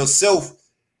such as yourself,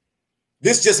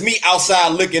 this just me outside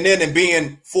looking in and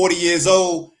being 40 years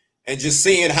old and just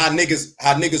seeing how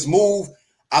niggas move.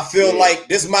 I feel like,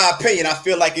 this is my opinion, I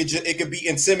feel like it could be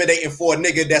intimidating for a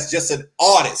nigga that's just an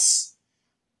artist.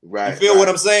 Right. You feel what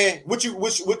I'm saying? What you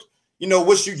see,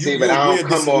 but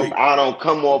I don't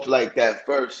come off like that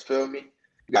first, feel me?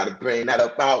 You gotta bring that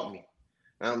up out me.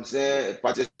 You know what I'm saying? If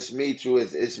I just meet you,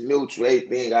 it's mutual.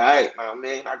 Everything, all right, my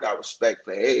man. I got respect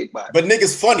for everybody. But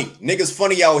niggas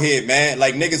funny out here, man.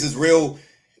 Like niggas is real.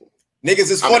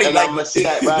 Niggas is funny. I'm gonna see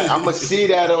that, right? I'm gonna see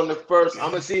that on the first.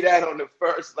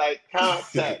 Like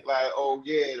contact. Like, oh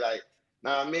yeah, like,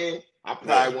 know what I mean? I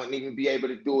probably wouldn't even be able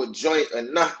to do a joint or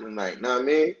nothing. Like, know what I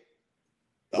mean?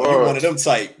 Oh, you one of them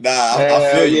type. Nah,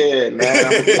 I feel you. Yeah, man.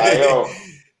 I'm like, yo.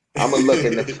 I'm gonna look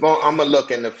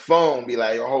in the phone. Be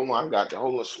like, hold on, I got the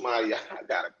whole smiley. I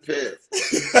got a piss.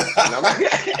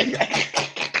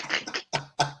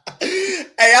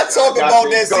 Hey, I talk about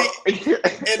that. See,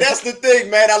 and that's the thing,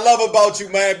 man. I love about you,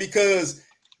 man, because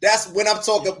that's when I'm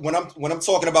talking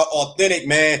about authentic,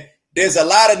 man. There's a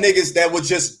lot of niggas that would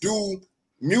just do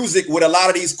music with a lot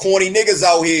of these corny niggas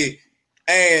out here,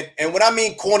 and when I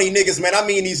mean corny niggas, man, I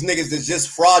mean these niggas that's just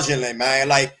fraudulent, man.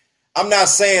 Like. I'm not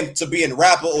saying to be a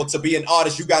rapper or to be an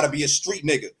artist, you got to be a street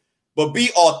nigga, but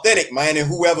be authentic, man, and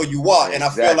whoever you are. And I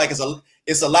feel like it's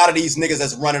a lot of these niggas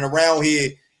that's running around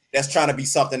here that's trying to be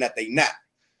something that they not.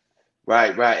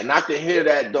 Right. And I can hear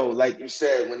that though. Like you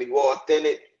said, when you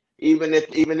authentic, even if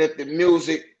the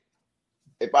music,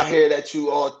 if I hear that you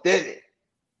authentic,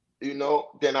 then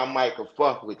I might could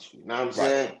fuck with you. You know what I'm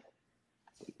saying?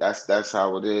 That's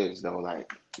how it is though.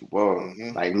 Like, whoa,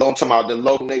 like I'm talking about the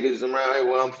low niggas around here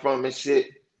where I'm from and shit.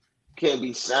 Can't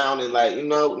be sounding like,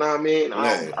 know what I mean?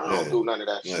 I don't do none of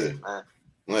that shit,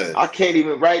 man. I can't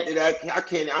even write to that. I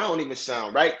don't even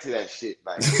sound right to that shit.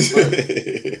 Like,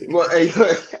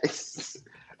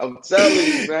 I'm telling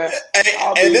you, man.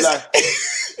 I'll be like,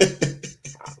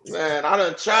 man, I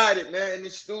done tried it, man. In the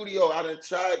studio, I done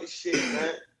tried this shit,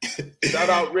 man. Shout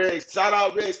out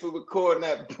Riggs for recording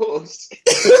that bullshit.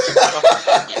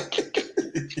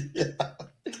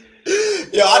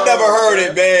 Yo, I never heard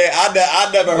it, man. I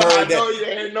never heard that.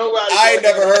 I ain't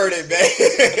never heard it, man.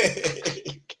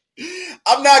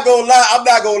 I'm not gonna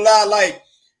lie. Like,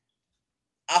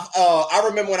 I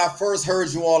remember when I first heard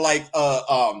you on like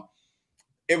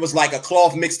it was like a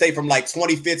cloth mixtape from like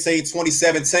 2015,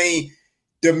 2017.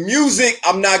 The music,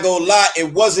 I'm not gonna lie,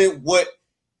 it wasn't what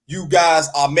you guys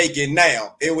are making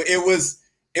now. It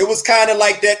was kind of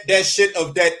like that shit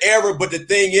of that era. But the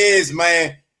thing is,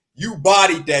 man, you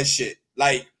bodied that shit.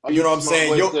 Like, you know what I'm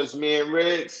saying? Just me and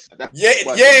Riggs. Yeah.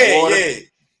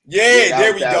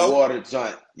 There we go. Water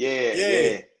joint.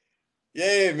 Yeah,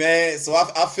 man. So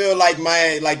I feel like,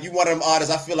 man, like you one of them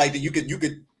artists. I feel like that you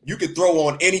could throw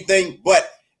on anything, but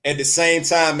at the same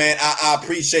time, man, I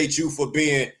appreciate you for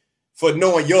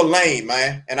knowing your lane,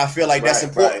 man. And I feel like that's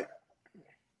important. Right.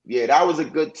 Yeah, that was a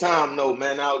good time, though,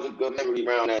 man. That was a good memory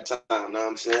around that time. You know what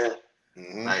I'm saying?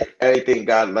 Like everything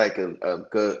got like a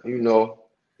good,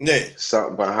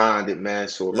 something behind it, man.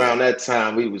 So around that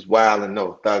time, we was wilding,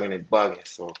 thugging and bugging.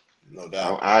 So no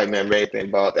doubt, I remember everything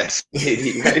about that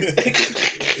city, man.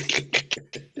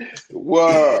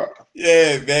 Whoa.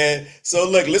 Yeah, man. So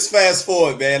look, let's fast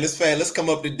forward, man. Let's come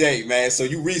up to date, man. So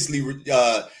you recently,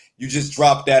 you just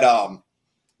dropped that,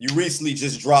 you recently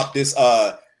just dropped this,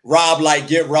 Rob Like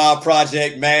Get Rob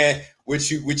project, man,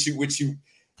 which is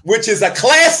a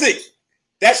classic.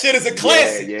 That shit is a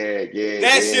classic. Yeah.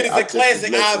 That shit is a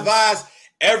classic. I advise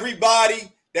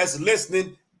everybody that's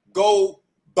listening, go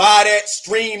buy that,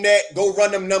 stream that, go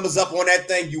run them numbers up on that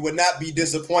thing. You would not be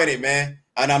disappointed, man.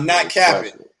 And I'm not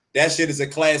capping. That shit is a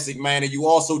classic, man. And you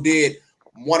also did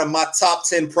one of my top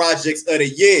 10 projects of the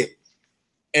year.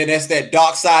 And that's that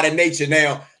Dark Side of Nature.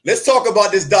 Now, let's talk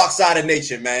about this Dark Side of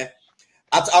Nature, man.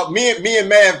 Me and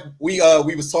Mav, we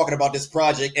was talking about this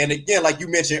project. And again, like you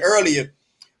mentioned earlier,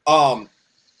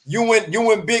 you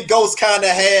and Big Ghost kind of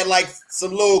had like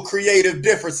some little creative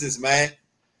differences, man.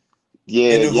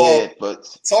 Yeah,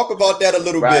 but talk about that a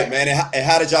little bit, man. And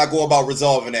how did y'all go about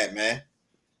resolving that, man?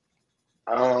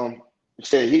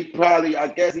 Shit, I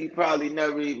guess he probably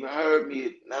never even heard me,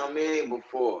 you know what I mean,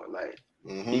 before. Like,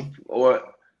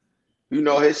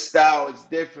 his style is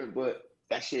different, but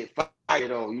that shit fire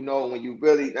though. You know, when you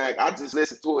really, like, I just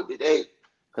listened to it today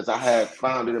because I had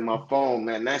found it in my phone,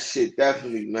 man. That shit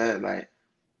definitely, man, like,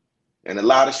 and a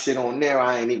lot of shit on there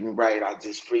I ain't even write. I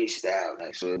just freestyle,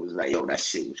 like, so it was like, yo, that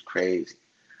shit was crazy.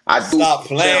 Stop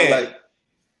playing. Like,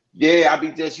 yeah, I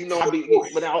be just,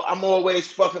 but I'm always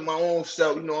fucking my own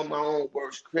self. You know, I'm my own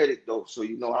worst critic though. So,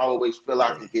 I always feel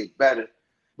I can get better.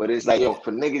 But it's like, yo,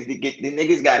 for niggas to get, the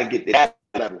niggas got to get to that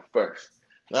level first.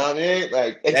 You know what I mean?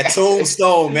 Like that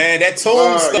tombstone, man. That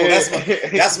tombstone.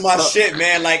 That's my shit,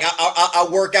 man. Like I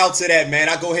work out to that, man.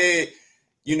 I go ahead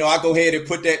and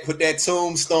put that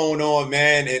tombstone on,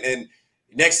 man. And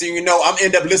next thing you know, I'm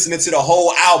end up listening to the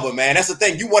whole album, man. That's the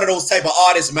thing. You one of those type of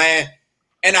artists, man.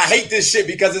 And I hate this shit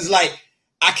because it's like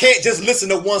I can't just listen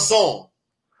to one song.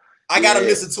 I gotta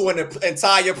listen to an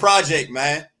entire project,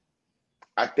 man.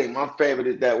 I think my favorite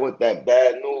is that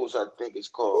Bad News, I think it's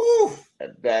called. Ooh.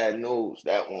 That Bad News,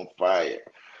 that one fire.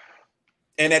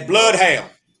 And that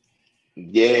Bloodhound.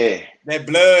 Yeah. That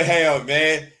Bloodhound,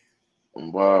 man.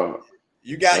 Wow.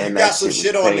 You got some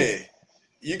shit on there.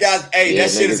 You guys,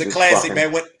 that shit is a classic,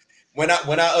 man. When I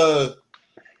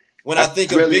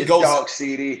think of Big Ghost Dark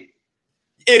CD.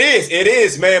 It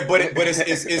is, man. But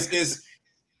it's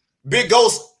Big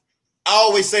Ghost. I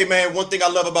always say, man, one thing I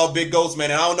love about Big Ghost,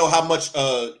 man, and I don't know how much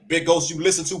Big Ghost you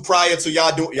listened to prior to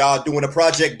y'all doing a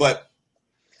project, but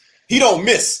he don't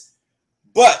miss.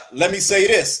 But let me say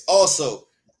this also,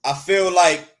 I feel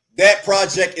like that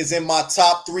project is in my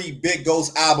top 3 Big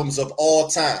Ghost albums of all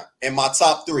time. In my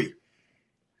top 3.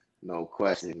 No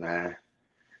question, man.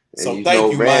 So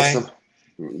thank you, Ransom,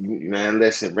 man.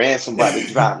 Listen, Ransom about to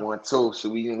drop one too, so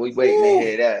we waiting to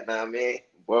hear that. Know what I mean?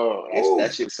 Whoa,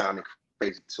 that shit sounding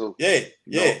crazy too. Yeah.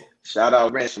 Shout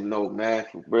out Ransom, man,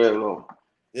 for real though.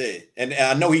 Yeah, and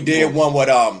I know he did one with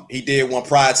he did one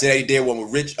prior to that. He did one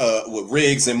with with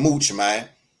Riggs and Mooch, man.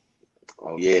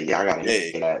 Oh yeah, I gotta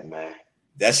hear that, man.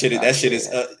 That shit is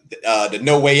the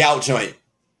No Way Out joint.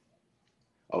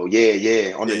 Oh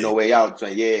yeah, on the No Way Out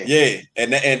joint, yeah,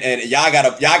 and y'all got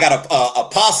a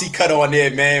posse cut on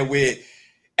there, man. With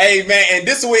hey man, and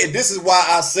this is why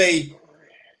I say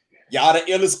y'all the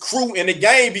illest crew in the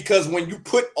game, because when you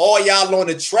put all y'all on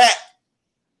the track,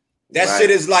 that shit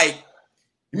is like,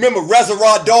 remember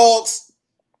Reservoir Dogs,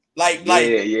 seeing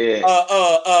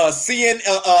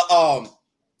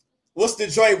what's the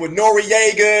joint with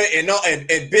Noriega and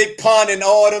Big Pun and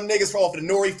all them niggas from off the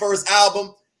Nori first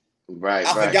album. Right.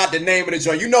 I forgot the name of the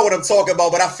joint. You know what I'm talking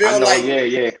about, but I feel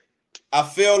I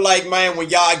feel like, man, when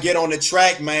y'all get on the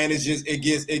track, man, it's just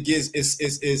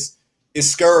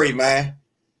it's scary, man.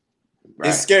 Right.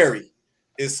 It's scary.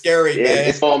 It's scary, man.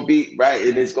 It's gonna be right.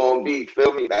 It is gonna be.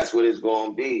 Feel me? That's what it's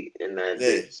gonna be. And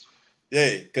that's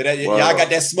cause y'all got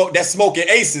that smoking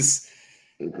aces.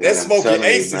 That smoking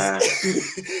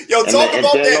aces. Yo, talk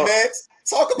about that, man.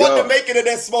 Talk about the making of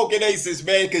that smoking aces,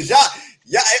 man. Cause y'all,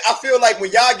 I feel like when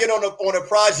y'all get on a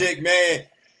project, man,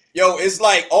 yo, it's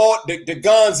like all the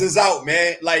guns is out,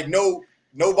 man. Like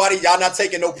nobody, y'all not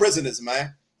taking no prisoners,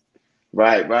 man.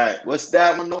 Right. What's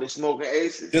that one? The Smoking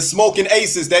Aces. The Smoking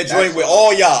Aces, that joint with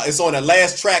all y'all. It's on the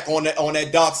last track on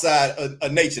that Dark Side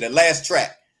of Nature, the last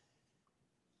track.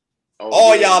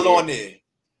 All y'all on there.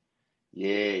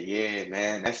 Yeah,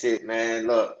 man. That's it, man.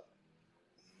 Look,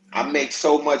 I make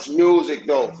so much music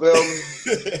though, feel me?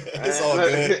 It's all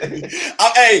good.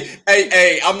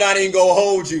 Hey, I'm not even gonna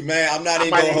hold you, man. I'm not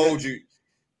even gonna hold you.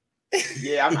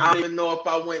 Yeah, I don't even know if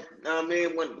I went,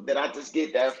 did I just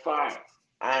get that fire?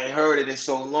 I ain't heard it in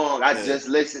so long. I just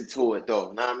listened to it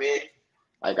though. Know what I mean?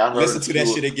 Like I heard listen to that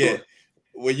shit again.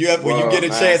 When you get a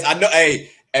chance, I know.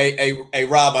 Hey,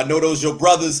 Rob, I know those your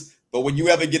brothers, but when you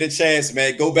ever get a chance,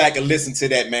 man, go back and listen to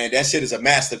that, man. That shit is a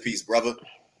masterpiece, brother.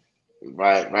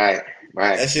 Right.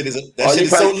 That shit is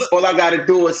all I gotta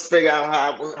do is figure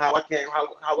out how I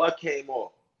came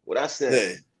off. What I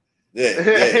said. Yeah.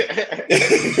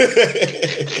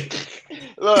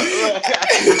 Look.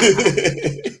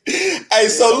 Hey,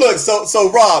 so look,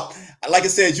 so Rob, like I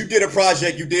said, you did a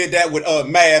project. You did that with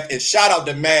Mav, and shout out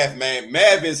to Mav, man.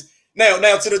 Mav is now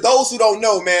to those who don't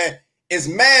know, man. Is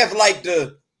Mav like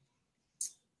the?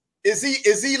 Is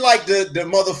he like the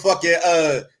motherfucking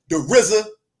the RZA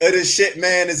of this shit,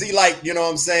 man? Is he like, you know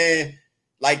what I'm saying,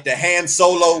 like the Han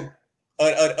Solo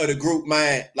of the group,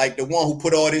 man? Like the one who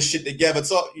put all this shit together,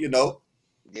 so you know.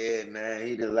 Yeah, man. He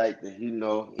he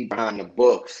behind the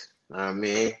books. I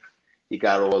mean, he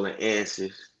got all the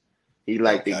answers. He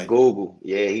like the Google.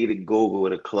 Yeah, he the Google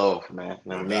with a cloth, man.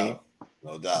 You know what I mean?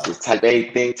 No doubt. Just type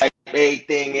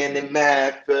anything in the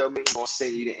math, feel me? Gonna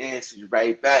send you the answers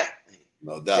right back.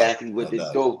 No doubt. Exactly what to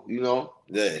do, you know?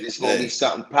 Yeah. And it's gonna be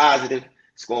something positive.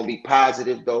 It's gonna be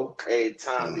positive though. Every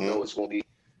time, you know, it's gonna be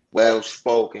well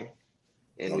spoken.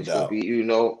 And it's gonna be, you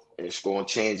know, it's gonna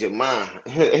change your mind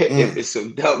if it's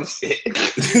some dumb shit.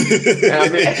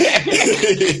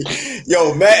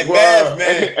 Yo,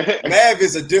 Mav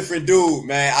is a different dude,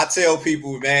 man. I tell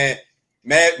people, man,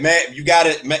 Mav, you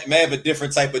gotta Mav a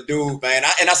different type of dude, man.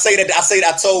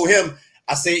 I told him,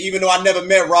 I say, even though I never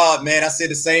met Rob, man, I said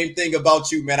the same thing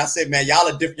about you, man. I said, man,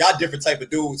 y'all different type of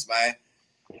dudes, man.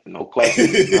 No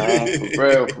question, man.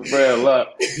 For real, look,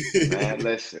 man.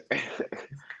 Listen.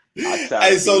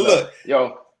 Hey, so look,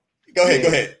 yo, go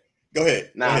ahead.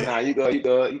 Nah, you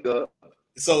go.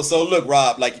 So look,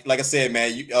 Rob, like I said,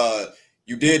 man,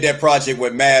 you did that project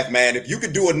with Mav, man. If you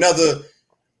could do another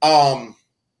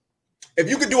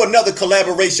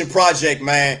collaboration project,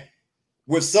 man,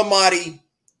 with somebody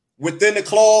within the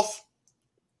cloth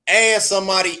and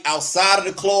somebody outside of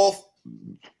the cloth,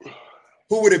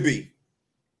 who would it be?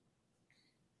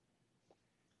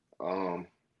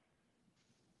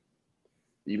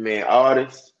 You mean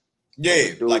artist?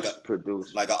 Yeah,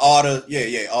 producer. Like an artist.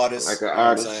 Yeah, artist. Like an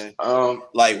artist.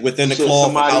 Like within the cloth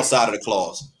and outside of the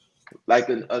cloth. Like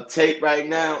a tape right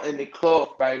now in the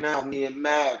cloth right now, me and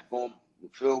Mav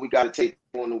we got a tape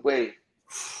on the way.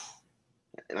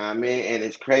 You know what I mean? And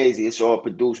it's crazy. It's all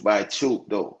produced by Choop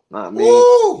though. You know what I mean?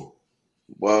 Woo!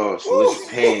 Well, so it's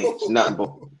pain. It's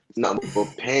nothing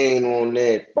but pain on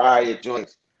there, fire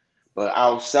joints. But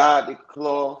outside the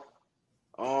cloth,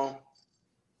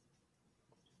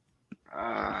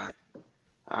 I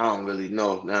don't really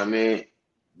know. What I mean?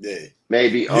 Yeah.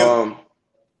 Maybe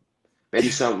maybe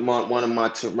one of my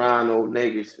Toronto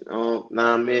niggas. Know what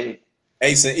I mean?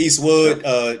 Ace and Eastwood,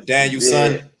 Daniel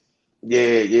Son.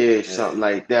 Yeah, something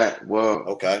like that. Well,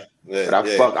 okay. Yeah,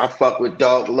 but I fuck with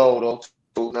Dog Low though.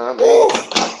 You know what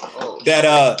I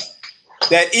mean?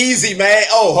 That easy, man.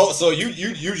 Oh, so you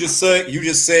just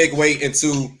segue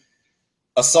into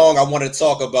a song I want to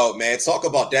talk about, man. Talk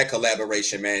about that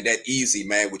collaboration, man. That easy,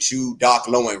 man, with you, Doc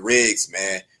Low and Riggs,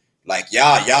 man. Like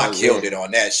y'all killed it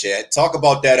on that shit. Talk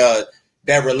about that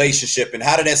relationship and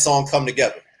how did that song come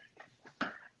together?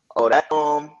 Oh, that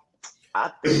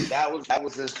I think that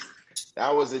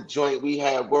was a joint we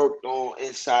had worked on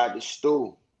inside the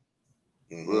stew.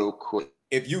 Real quick.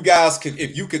 If you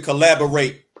could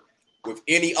collaborate with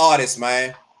any artist,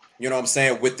 man, you know what I'm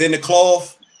saying, within the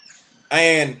cloth,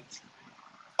 and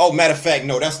matter of fact,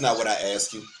 no, that's not what I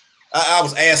asked you. I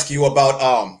was asking you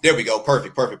about there we go,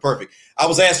 perfect. I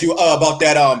was asking you about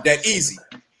that easy,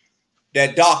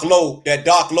 that Doc Low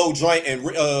joint, and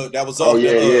that was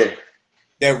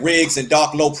that Riggs and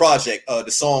Doc Low project,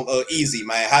 the song Easy,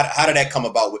 man. How did that come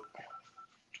about with?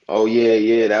 Oh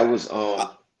yeah, that was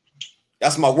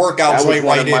that's my workout joint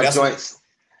right there. That's joints.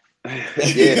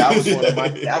 Yeah,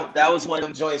 that was one of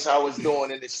them joints I was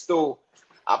doing in the stew.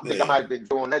 I think I might have been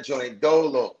doing that joint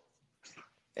Dolo.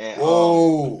 And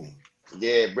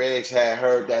Briggs had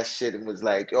heard that shit and was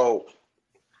like, yo,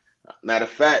 matter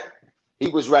of fact, he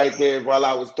was right there while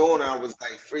I was doing it. I was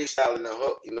like freestyling the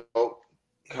hook, you know,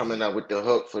 coming up with the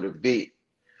hook for the beat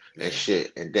and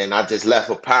shit. And then I just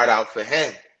left a part out for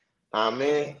him. I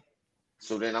mean,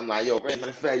 so then I'm like, yo, matter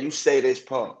of fact, you say this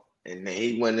part. And then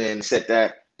he went in and said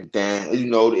that. And then, you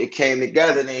know, it came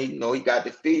together. And then, you know, he got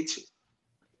the feature.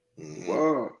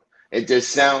 Wow. It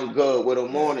just sounds good with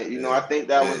him on it. You know, I think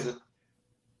that was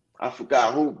I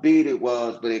forgot who beat it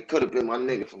was, but it could have been my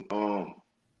nigga from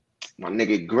my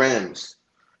nigga Grims.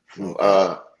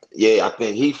 I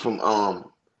think he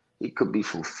from he could be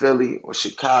from Philly or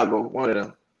Chicago, one of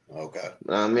them. Okay.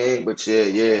 You know what I mean? But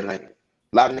yeah, like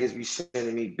a lot of niggas be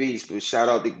sending me beats, but shout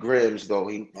out to Grims though.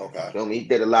 He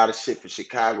did a lot of shit for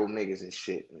Chicago niggas and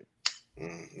shit.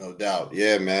 No doubt.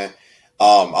 Yeah, man.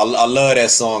 I love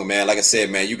that song, man. Like I said,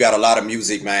 man, you got a lot of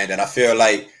music, man, that I feel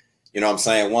like, you know what I'm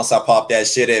saying, once I pop that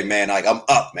shit in, man, like I'm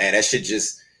up, man. That shit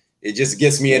just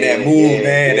gets me in that mood,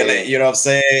 man. And, you know what I'm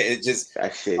saying? It just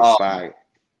that shit fire.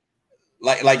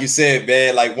 like you said,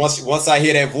 man. Like once I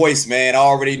hear that voice, man, I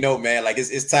already know, man. Like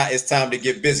it's time to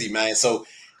get busy, man. So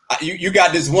you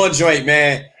got this one joint,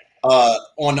 man.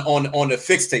 On the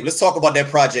fixed tape. Let's talk about that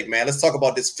project, man. Let's talk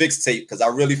about this fixed tape because I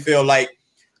really feel like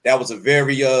that was a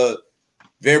very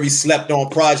slept on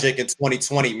project in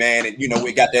 2020, man. And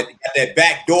we got that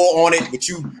back door on it, but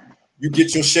you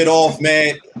get your shit off,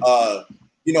 man.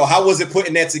 How was it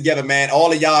putting that together, man?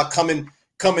 All of y'all coming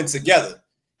together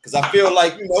because I feel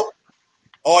like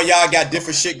all y'all got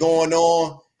different shit going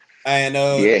on, and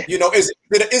is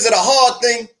it a hard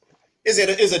thing? Is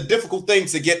it a difficult thing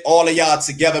to get all of y'all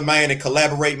together, man, and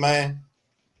collaborate, man?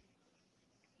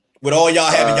 With all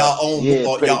y'all having your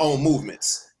own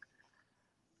movements.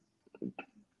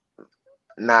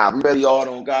 Nah, we really all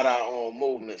don't got our own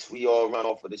movements. We all run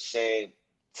off at the same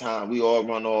time. We all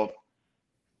run off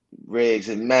Riggs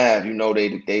and Mav. They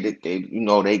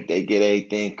get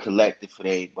everything collected for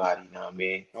everybody. You know what I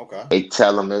mean? Okay. They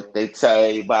tell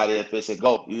everybody if it's a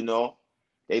go.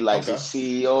 They like the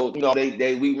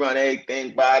CEO. We run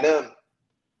everything by them. You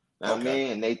know what I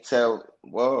mean? And they tell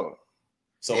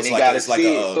So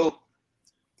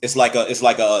it's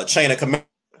like a chain of command.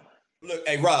 Look,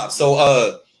 hey Rob.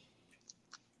 So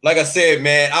like I said,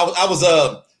 man, I was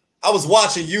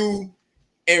watching you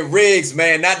and Riggs,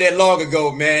 man, not that long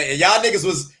ago, man, and y'all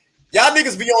niggas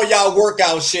be on y'all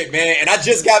workout shit, man. And I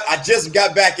just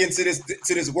got back into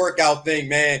this workout thing,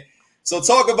 man. So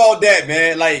talk about that,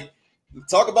 man. Like,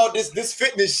 talk about this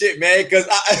fitness shit, man. Because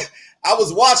I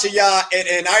was watching y'all,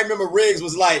 and I remember Riggs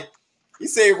was like, he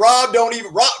said Rob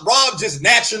just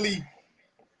naturally,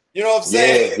 you know what I'm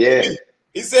saying? Yeah.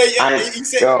 He said you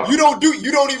don't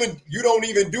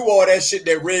even do all that shit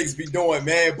that Riggs be doing,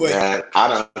 man. But man, I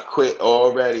done quit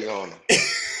already on him.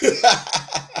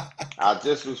 I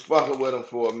just was fucking with him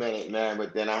for a minute, man.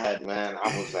 But then I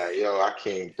was like, yo, I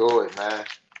can't do it, man.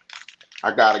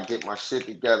 I gotta get my shit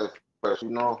together first,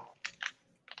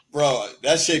 Bro,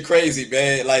 that shit crazy,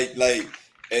 man. Like,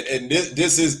 and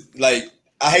this is like,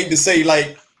 I hate to say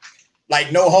like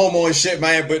no homo and shit,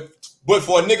 man. But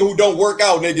for a nigga who don't work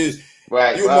out, nigga.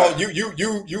 Right, you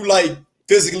like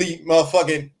physically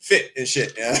motherfucking fit and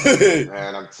shit. Yeah.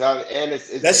 Man, I'm telling you, and it's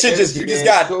that shit you just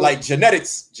got too. Like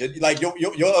genetics, like your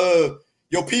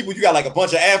people. You got like a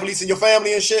bunch of athletes in your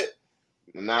family and shit.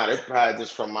 Nah, that's probably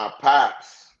just from my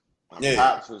pops. My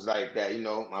pops was like that,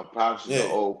 My pops was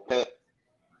an old pimp.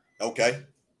 Okay.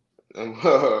 Nah,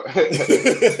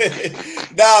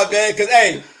 man, cause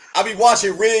hey. I be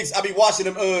watching Riggs. I be watching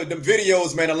them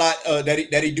videos, man, a lot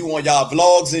that he do on y'all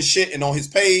vlogs and shit, and on his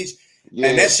page,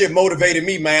 and that shit motivated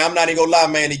me, man. I'm not even gonna lie,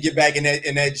 man. To get back in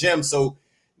that gym, so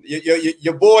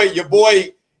your boy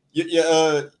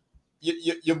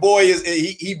is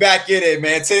he back in it,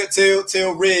 man.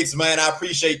 Tell Riggs, man. I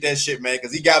appreciate that shit, man,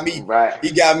 because he got me right.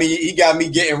 He got me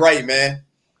getting right, man.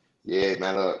 Yeah,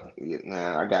 man. Look,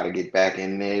 man, I gotta get back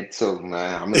in there too,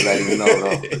 man. I'm gonna let him know,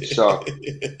 though, for sure.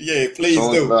 Yeah, please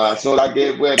do. As soon as I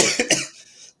get with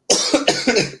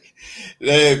it.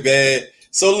 Yeah, man.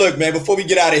 So look, man. Before we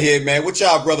get out of here, man, what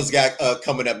y'all brothers got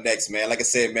coming up next, man? Like I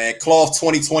said, man, Cloth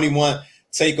 2021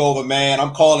 takeover, man.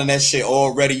 I'm calling that shit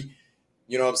already.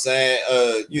 You know what I'm saying?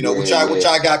 What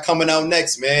y'all got coming out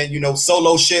next, man?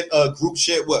 Solo shit, group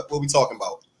shit. What we talking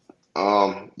about?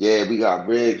 We got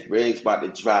Riggs. Riggs about to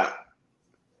drop.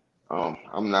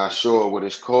 I'm not sure what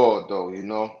it's called though,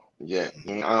 Yeah. I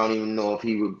don't even know if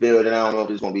he revealed it. I don't know if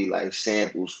it's gonna be like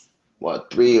samples,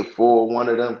 3 or 4, one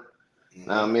of them. Mm-hmm.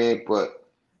 Know what I mean? But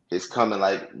it's coming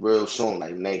like real soon,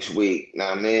 like next week. Know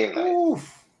what I mean? Like,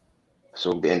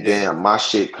 so then my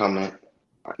shit coming.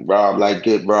 Rob like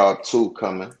Get Rob 2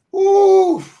 coming.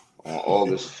 On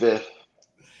August 5th.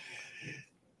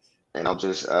 And I'm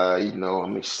just,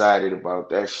 I'm excited about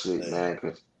that shit, man,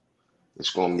 because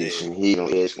it's gonna be some heat on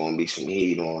it. It's gonna be some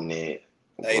heat on there.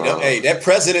 Hey, that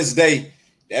President's Day.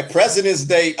 I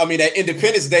mean, that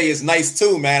Independence Day is nice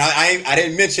too, man. I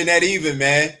didn't mention that even,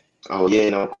 man. Oh yeah,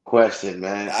 no question,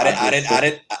 man. I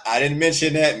didn't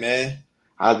mention that, man.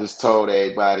 I just told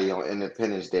everybody on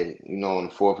Independence Day, on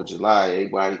the 4th of July,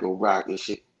 everybody go rock and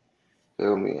shit.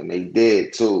 Feel me? And they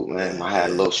did too, man. I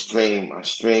had a little stream. My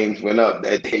streams went up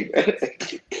that day, man.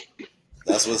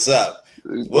 That's what's up.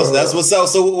 That's what's up.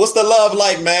 So what's the love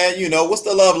like, man? What's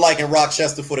the love like in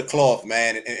Rochester for the Cloth,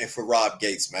 man, and for Rob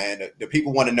Gates, man? The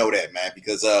people want to know that, man,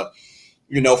 because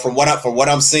from what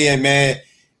I'm seeing, man,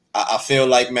 I feel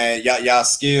like, man, y'all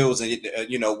skills and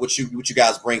what you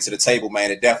guys bring to the table,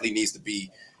 man, it definitely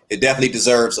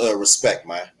deserves respect,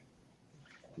 man.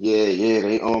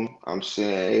 Yeah, I'm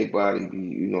saying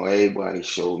everybody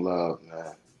show love,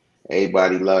 man.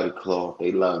 Everybody love the Cloth.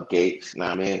 They love Gates, know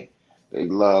what I mean? They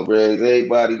love Riggs.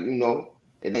 Everybody,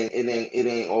 it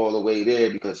ain't all the way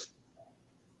there because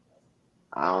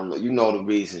I don't know. You know the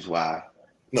reasons why.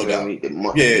 No Feel doubt. me? The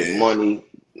Yeah. money.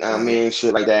 I Mm-hmm. mean,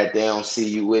 shit like that. They don't see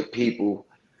you with people.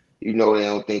 You know, they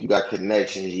don't think you got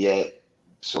connections yet.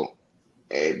 So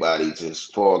everybody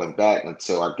just falling back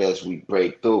until I guess we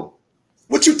break through.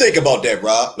 What you think about that,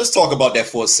 Rob? Let's talk about that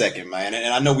for a second, man.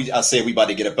 And I know I said we about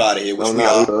to get up out of here, which No, we no,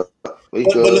 we are. good. We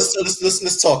But good.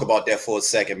 let's talk about that for a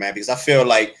second, man, because I feel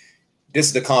like this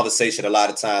is the conversation a lot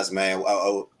of times, man.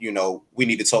 You know, we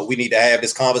need to talk. We need to have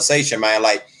this conversation, man.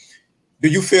 Like, do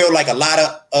you feel like a lot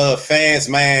of fans,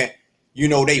 man? You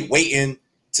know, they waiting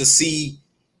to see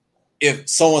if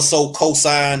so and so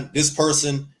co-sign this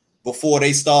person before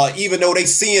they start, even though they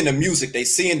seeing the music, they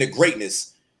seeing the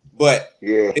greatness, but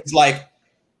Yeah. it's like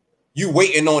you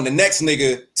waiting on the next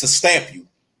nigga to stamp you,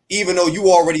 even though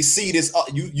you already see this.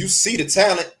 You see the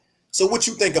talent. So what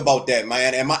you think about that,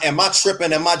 man? Am I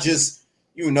tripping? Am I just,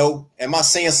 you know, am I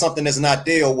saying something that's not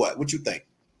there or what? What you think?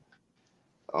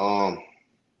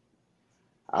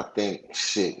 I think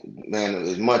shit, man,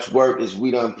 as much work as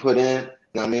we done put in, you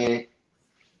know what I mean?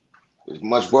 As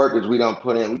much work as we done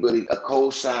put in, we really a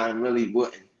cosign really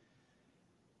wouldn't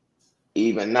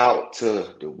even out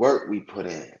to the work we put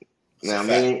in. You That's know a what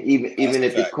I fact. mean? Even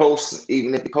if the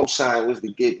cosign was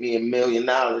to get me $1 million,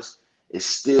 it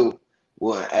still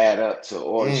wouldn't add up to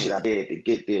all the shit I did to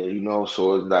get there, you know.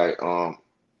 So it's like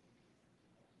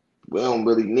we don't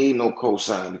really need no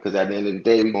cosign because at the end of the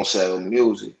day we gonna sell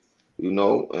music, you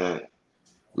know, and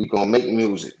we gonna make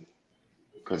music.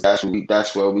 Cause that's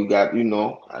what we got, you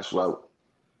know, that's what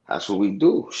we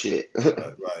do. Shit.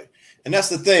 Right. And that's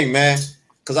the thing, man.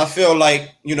 Cause I feel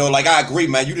like, you know, like I agree,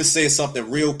 man. You just said something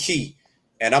real key.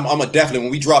 And I'm gonna definitely,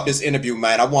 when we drop this interview,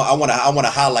 man, I want to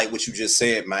highlight what you just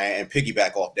said, man, and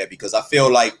piggyback off that, because I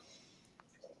feel like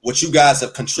what you guys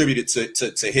have contributed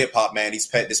to hip hop, man,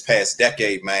 this past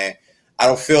decade, man. I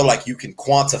don't feel like you can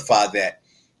quantify that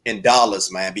in dollars,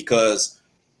 man, because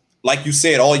like you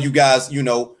said, all you guys, you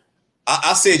know,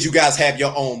 I said you guys have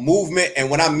your own movement, and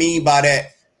what I mean by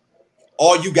that,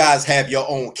 all you guys have your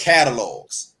own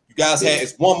catalogs. You guys have,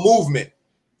 it's one movement,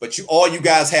 but all you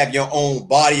guys have your own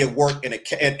body of work and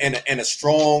a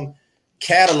strong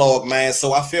catalog, man.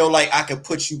 So I feel like I can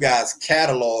put you guys'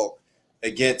 catalog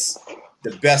against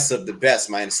the best of the best,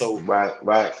 man. So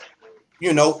right.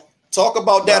 You know, talk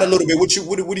about that a little bit. What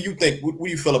do you think? What do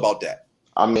you feel about that?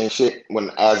 I mean, shit.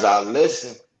 As I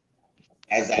listen,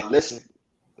 a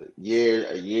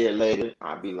year later,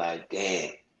 I'll be like,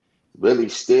 damn. Really,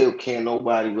 still can't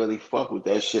nobody really fuck with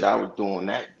that shit I was doing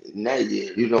in that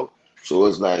year, you know. So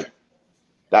it's like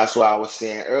that's why I was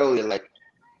saying earlier, like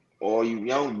all you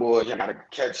young boys, y'all gotta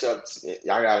catch up.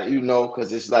 Y'all gotta, you know,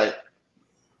 because it's like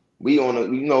we on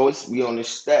the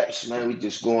steps, man. We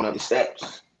just going up the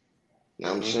steps. You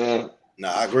know what I'm saying? No,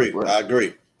 I agree.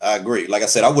 Like I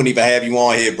said, I wouldn't even have you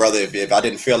on here, brother, if I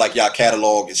didn't feel like y'all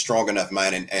catalog is strong enough,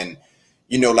 man. And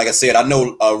you know, like I said, I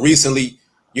know recently,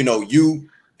 you know, you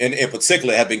in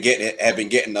particular have been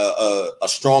getting a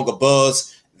stronger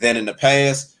buzz than in the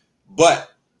past.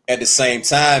 But at the same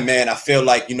time, man, I feel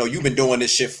like, you know, you've been doing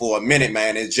this shit for a minute,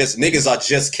 man. It's just niggas are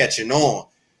just catching on.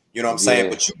 You know what I'm saying?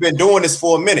 But you've been doing this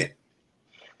for a minute.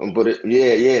 But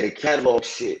the catalog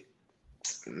shit,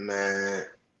 man.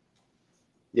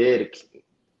 Yeah,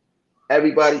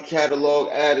 everybody catalog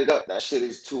added up. That shit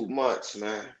is too much,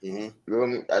 man. You know what I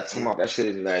mean? That shit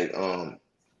is like,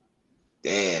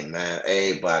 damn, man.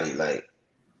 Everybody, like,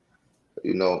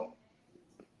 you know,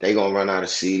 they gonna run out of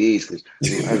CDs because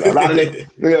a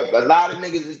lot of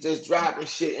niggas is just dropping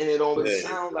shit and it don't really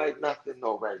sound like nothing,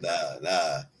 no, right?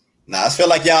 Nah. I feel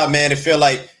like y'all, man. It feel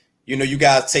like, you know, you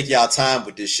guys take y'all time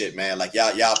with this shit, man. Like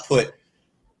y'all put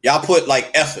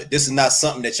like effort. This is not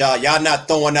something that y'all not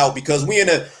throwing out, because me and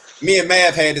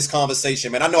Mav had this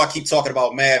conversation, man. I know I keep talking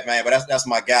about Mav, man, but that's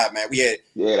my guy, man. We had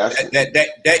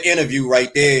that interview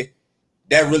right there.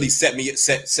 That really set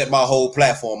my whole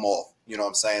platform off. You know what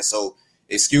I'm saying? So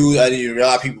excuse, a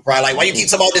lot of people probably like, why you keep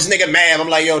talking about this nigga Mav? I'm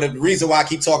like, yo, the reason why I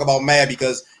keep talking about Mav,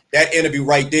 because that interview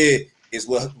right there is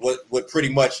what pretty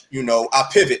much, you know, I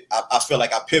pivot. I feel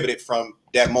like I pivoted from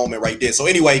that moment right there. So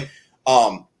anyway,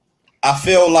 I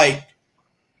feel like,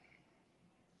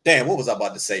 damn, what was I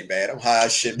about to say, man? I'm high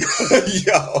as shit.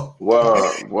 Yo.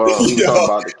 Well, we talking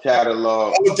about the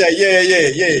catalog. Okay,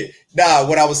 yeah. Nah,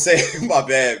 what I was saying, my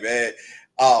bad, man.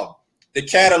 The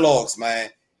catalogs, man.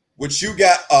 What you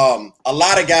got, a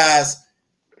lot of guys,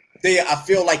 I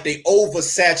feel like they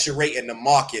oversaturate in the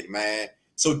market, man.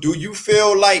 So do you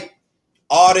feel like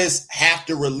artists have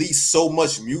to release so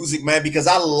much music, man? Because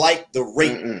I like the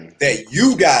rate that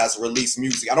you guys release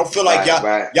music. I don't feel like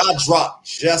y'all drop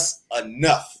just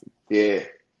enough. Yeah.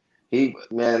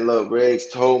 Look, Riggs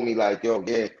told me like, yo,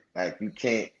 yeah, like you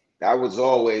can't. That was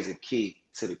always a key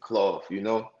to the cloth, you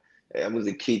know. That was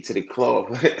the key to the cloth.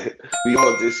 We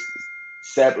all just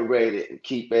separated and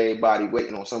keep everybody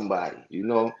waiting on somebody, you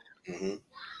know. Mm-hmm.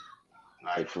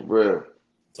 Like for real.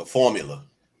 It's a formula.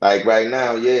 Like right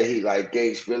now, yeah, he like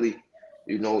Gates really,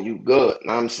 you know, you good.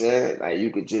 Know what I'm saying? Like you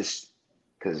could just,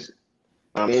 cause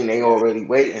I mean they already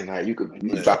waiting. Like you could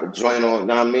drop a joint on.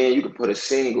 Know what I mean? You could put a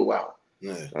single out.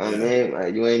 Yeah. Know what I mean?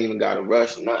 Like you ain't even gotta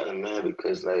rush nothing, man,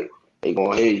 because like they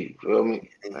gonna hear you. Feel me?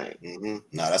 Like, No,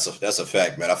 that's a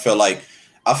fact, man. I feel like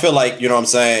you know what I'm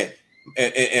saying.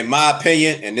 In my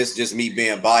opinion, and this is just me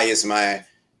being biased, man.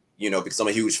 You know, because I'm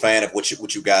a huge fan of what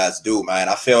you guys do, man.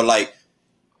 I feel like,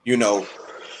 you know,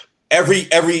 every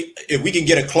if we can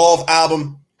get a cloth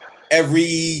album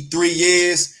every 3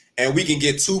 years and we can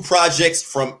get 2 projects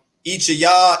from each of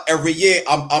y'all every year,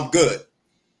 I'm good.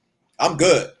 I'm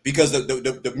good because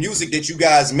the music that you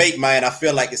guys make, man, I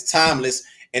feel like it's timeless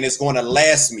and it's going to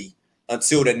last me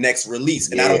until the next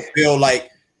release. And I don't feel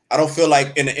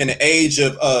like in the age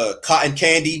of cotton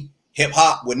candy hip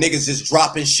hop where niggas just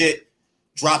dropping shit.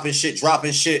 You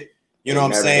know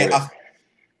what I'm saying?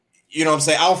 You know what I'm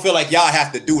saying? I don't feel like y'all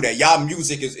have to do that. Y'all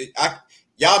music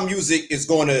is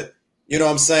going to, you know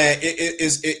what I'm saying?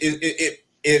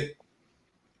 It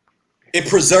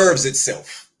preserves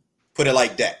itself. Put it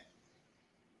like that.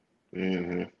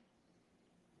 Mm-hmm.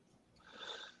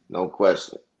 No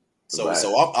question. So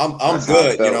I'm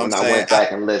good. You know what I'm saying? I went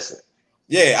back and listened.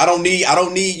 Yeah, I don't need.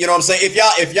 You know what I'm saying?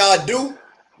 If y'all do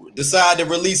decide to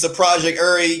release a project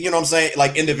early, you know what I'm saying,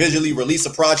 like individually release a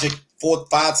project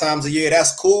 4-5 times a year,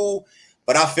 that's cool.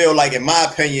 But I feel like, in my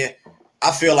opinion,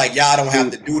 I feel like y'all don't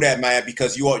have to do that, man,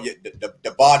 because you are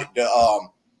the body,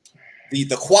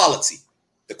 the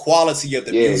quality of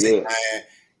the music, man.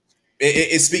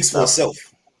 It speaks for itself.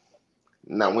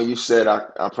 Now, when you said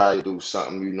I probably do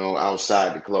something, you know,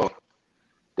 outside the club,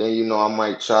 then, you know, I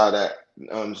might try that, you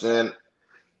know what I'm saying?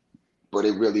 But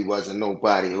it really wasn't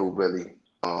nobody who really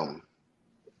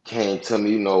came to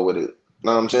me, you know, with it, you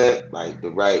know what I'm saying? Like the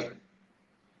right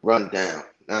rundown,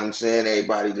 you know what I'm saying?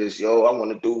 Everybody just, yo, I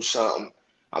want to do something.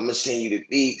 I'm going to send you the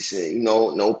beats and, you know,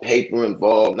 no paper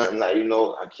involved, nothing like, you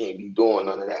know, I can't be doing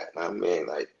none of that, you know what I mean?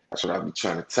 Like, that's what I be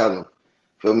trying to tell them.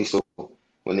 Feel me? So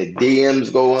when the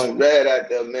DMs go unread at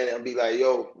that minute, I'll be like,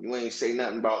 yo, you ain't say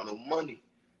nothing about no money.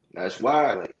 That's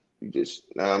why, like, you just,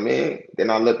 you know what I mean?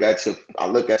 Then I look at your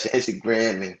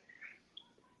Instagram and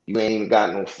you ain't even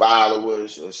got no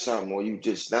followers or something, or you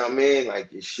just, you know what I mean?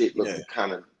 Like your shit looking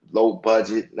kind of low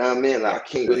budget, you know what I mean? Like I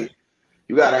can't really,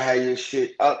 you gotta have your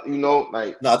shit up, you know?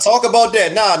 Like, nah, talk about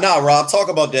that. Nah, Rob, talk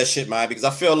about that shit, man, because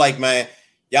I feel like, man,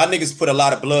 y'all niggas put a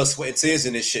lot of blood, sweat, and tears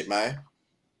in this shit, man.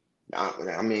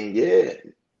 I mean, yeah,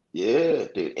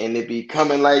 and it be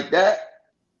coming like that.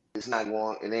 It's not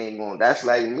going. It ain't going. That's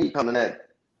like me coming at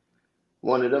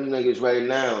one of them niggas right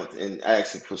now and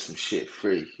asking for some shit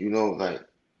free. You know, like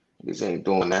niggas ain't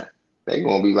doing that. They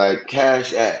gonna be like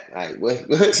Cash App. Like what?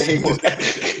 Nah,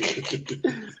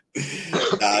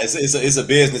 it's a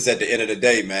business at the end of the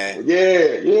day, man.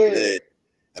 Yeah.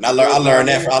 And I learned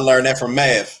that from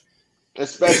Mav.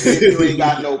 Especially if you ain't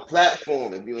got no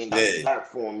platform. If you ain't got a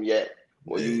platform yet,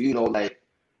 or you know, like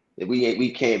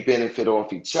we can't benefit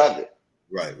off each other.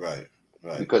 Right.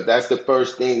 Because that's the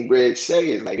first thing Greg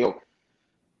say is like, yo,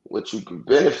 what you can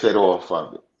benefit off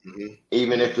of it,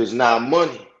 even if it's not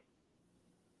money.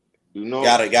 You know,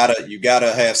 you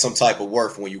gotta have some type of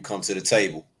worth when you come to the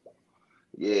table.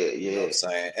 Yeah. You know what I'm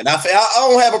saying? And I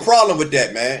don't have a problem with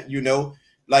that, man. You know,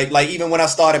 like even when I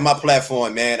started my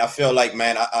platform, man, I feel like,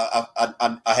 man,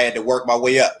 I had to work my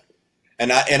way up,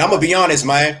 and I'm gonna be honest,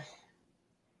 man.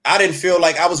 I didn't feel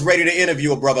like I was ready to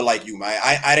interview a brother like you, man.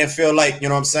 I didn't feel like, you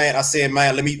know what I'm saying? I said,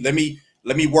 man, let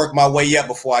me work my way up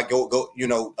before I go, you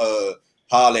know,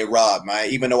 holler at Rob, man.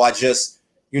 Even though I just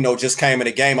came in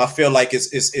the game, I feel like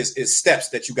it's steps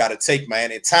that you got to take,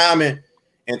 man. And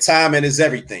timing is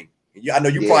everything. I know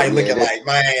you probably looking like,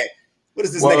 man, what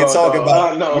is this nigga talking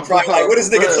about? You probably like, what is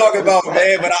this nigga talking about,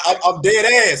 man? But I'm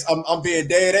dead ass. I'm being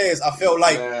dead ass. I felt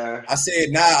like I said,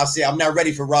 I'm not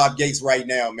ready for Rob Gates right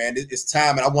now, man. It's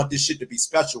time, and I want this shit to be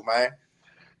special, man.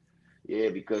 Yeah,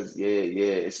 because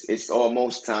it's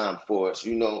almost time for us.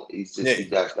 You know, it's just we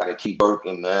just gotta keep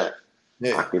working, man.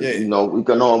 You know, we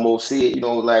can almost see it. You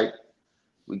know, like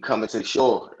we coming to the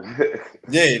shore.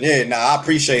 Nah, I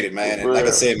appreciate it, man. And like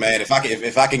I said, man, if I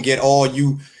can get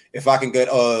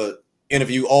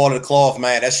interview all of the cloth,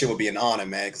 man, that shit would be an honor,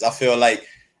 man. Because I feel like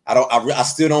I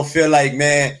still don't feel like,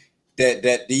 man,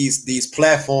 that these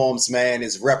platforms, man,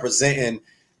 is representing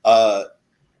the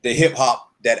hip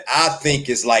hop that I think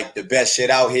is like the best shit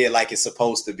out here, like it's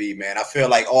supposed to be, man. I feel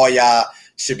like all y'all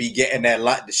should be getting that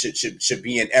lot. Should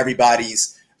be in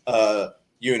everybody's peripheral,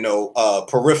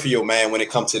 man, when it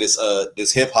comes to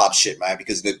this hip hop shit, man,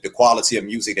 because the quality of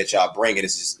music that y'all bringing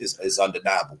is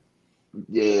undeniable.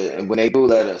 Yeah, and when they do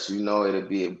let us, it'll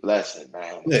be a blessing,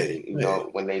 man.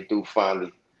 When they do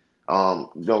finally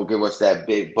give us that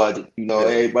big budget.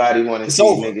 Everybody want to see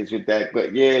niggas with that,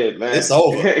 but yeah, man. It's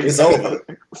over. It's over.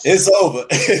 It's over.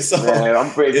 It's over. Man,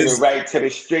 I'm bringing it right to the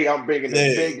street. I'm bringing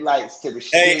the big lights to the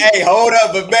street. Hey, hold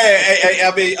up, but man,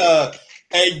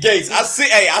 hey, Gates, I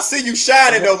see you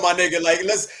shining though, my nigga. Like,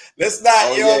 let's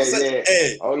not, you know what I'm saying? Yeah.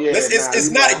 Hey,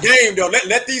 it's not a game though.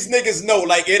 Let these niggas know,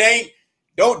 like, it ain't.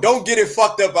 Don't get it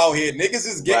fucked up out here. Niggas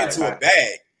is getting to a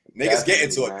bag. Niggas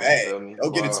getting to a bag.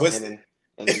 Don't get it twisted.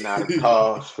 In and out of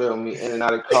cars, feel me? In and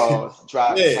out of cars,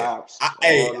 driving tops,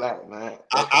 all that, man.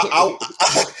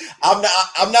 I'm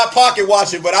not pocket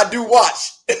watching, but I do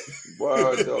watch.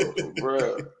 Word though, for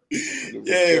real.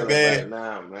 Yeah, man. Right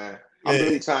now, man. I'm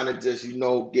really trying to just,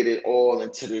 get it all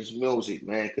into this music,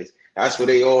 man, because that's what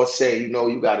they all say.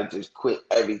 You got to just quit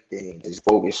everything, just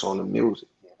focus on the music.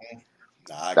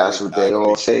 That's what they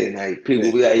all say. Like,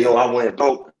 people be like, yo, I went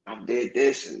broke. I did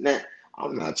this and that.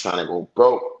 I'm not trying to go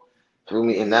broke. Feel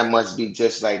me? And that must be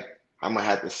just like I'm gonna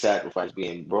have to sacrifice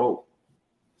being broke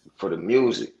for the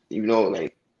music,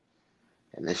 like,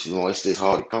 and this, it's just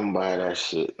hard to come by that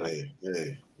shit. Yeah,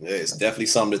 it's definitely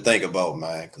something to think about,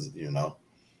 man. Because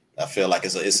I feel like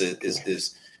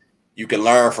it's you can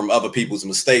learn from other people's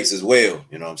mistakes as well.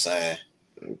 You know what I'm saying?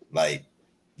 Like,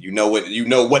 you know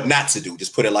what not to do.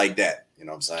 Just put it like that. You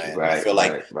know what I'm saying? Right, I feel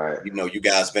like you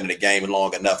guys been in the game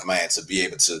long enough, man, to be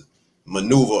able to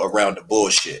maneuver around the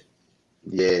bullshit.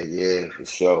 Yeah, for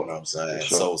sure. You know what I'm saying?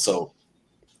 Sure.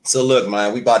 So look,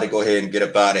 man, we about to go ahead and get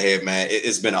up out of here, man.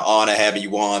 It's been an honor having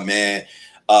you on, man.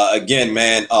 Again,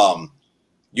 man,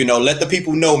 let the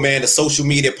people know, man, the social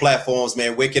media platforms,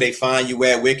 man, where can they find you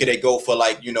at? Where can they go for,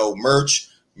 like, merch,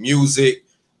 music,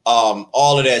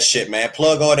 all of that shit, man?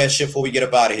 Plug all that shit before we get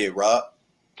up out of here, Rob.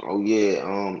 Oh yeah,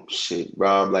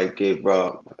 Rob, like it,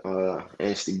 Rob,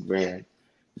 Instagram,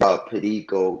 Rob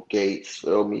Perico Gates,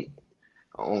 feel me?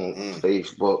 On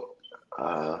Facebook,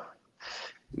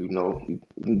 you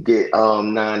can get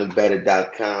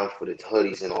 9andbetter.com for the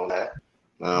hoodies and all that.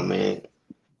 Man.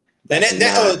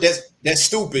 That's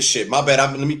stupid shit. My bad.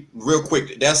 Let me real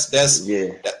quick. That's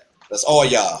all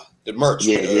y'all. The merch.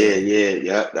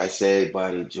 Yeah. That's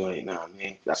everybody joint now,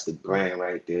 man. That's the brand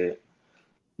right there.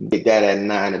 Get that at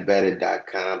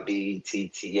 9andbetter.com,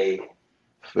 BETTA,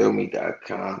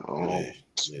 filmy.com.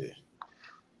 Yeah.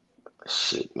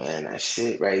 Shit, man, that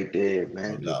shit right there,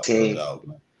 man. No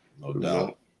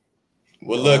doubt.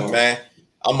 Well, look, man,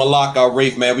 I'm Malak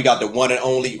Arif, man. We got the one and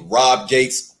only Rob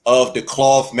Gates of The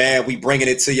Cloth, man. We bringing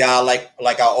it to y'all like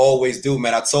I always do,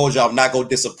 man. I told y'all I'm not gonna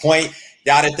disappoint.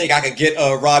 Y'all didn't think I could get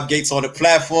Rob Gates on the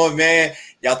platform, man.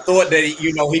 Y'all thought that he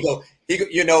I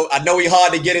know he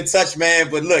hard to get in touch,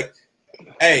 man. But look,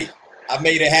 hey, I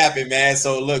made it happen, man.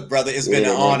 So look, brother, it's been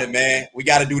an honor, man. We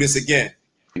got to do this again.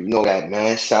 You know that,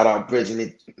 man. Shout out Bridging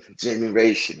the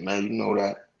Generation, man. You know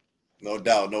that. No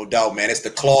doubt, man. It's The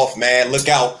Cloth, man. Look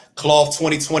out. Cloth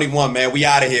 2021, man. We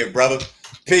out of here, brother.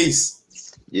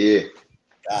 Peace. Yeah.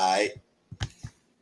 All right.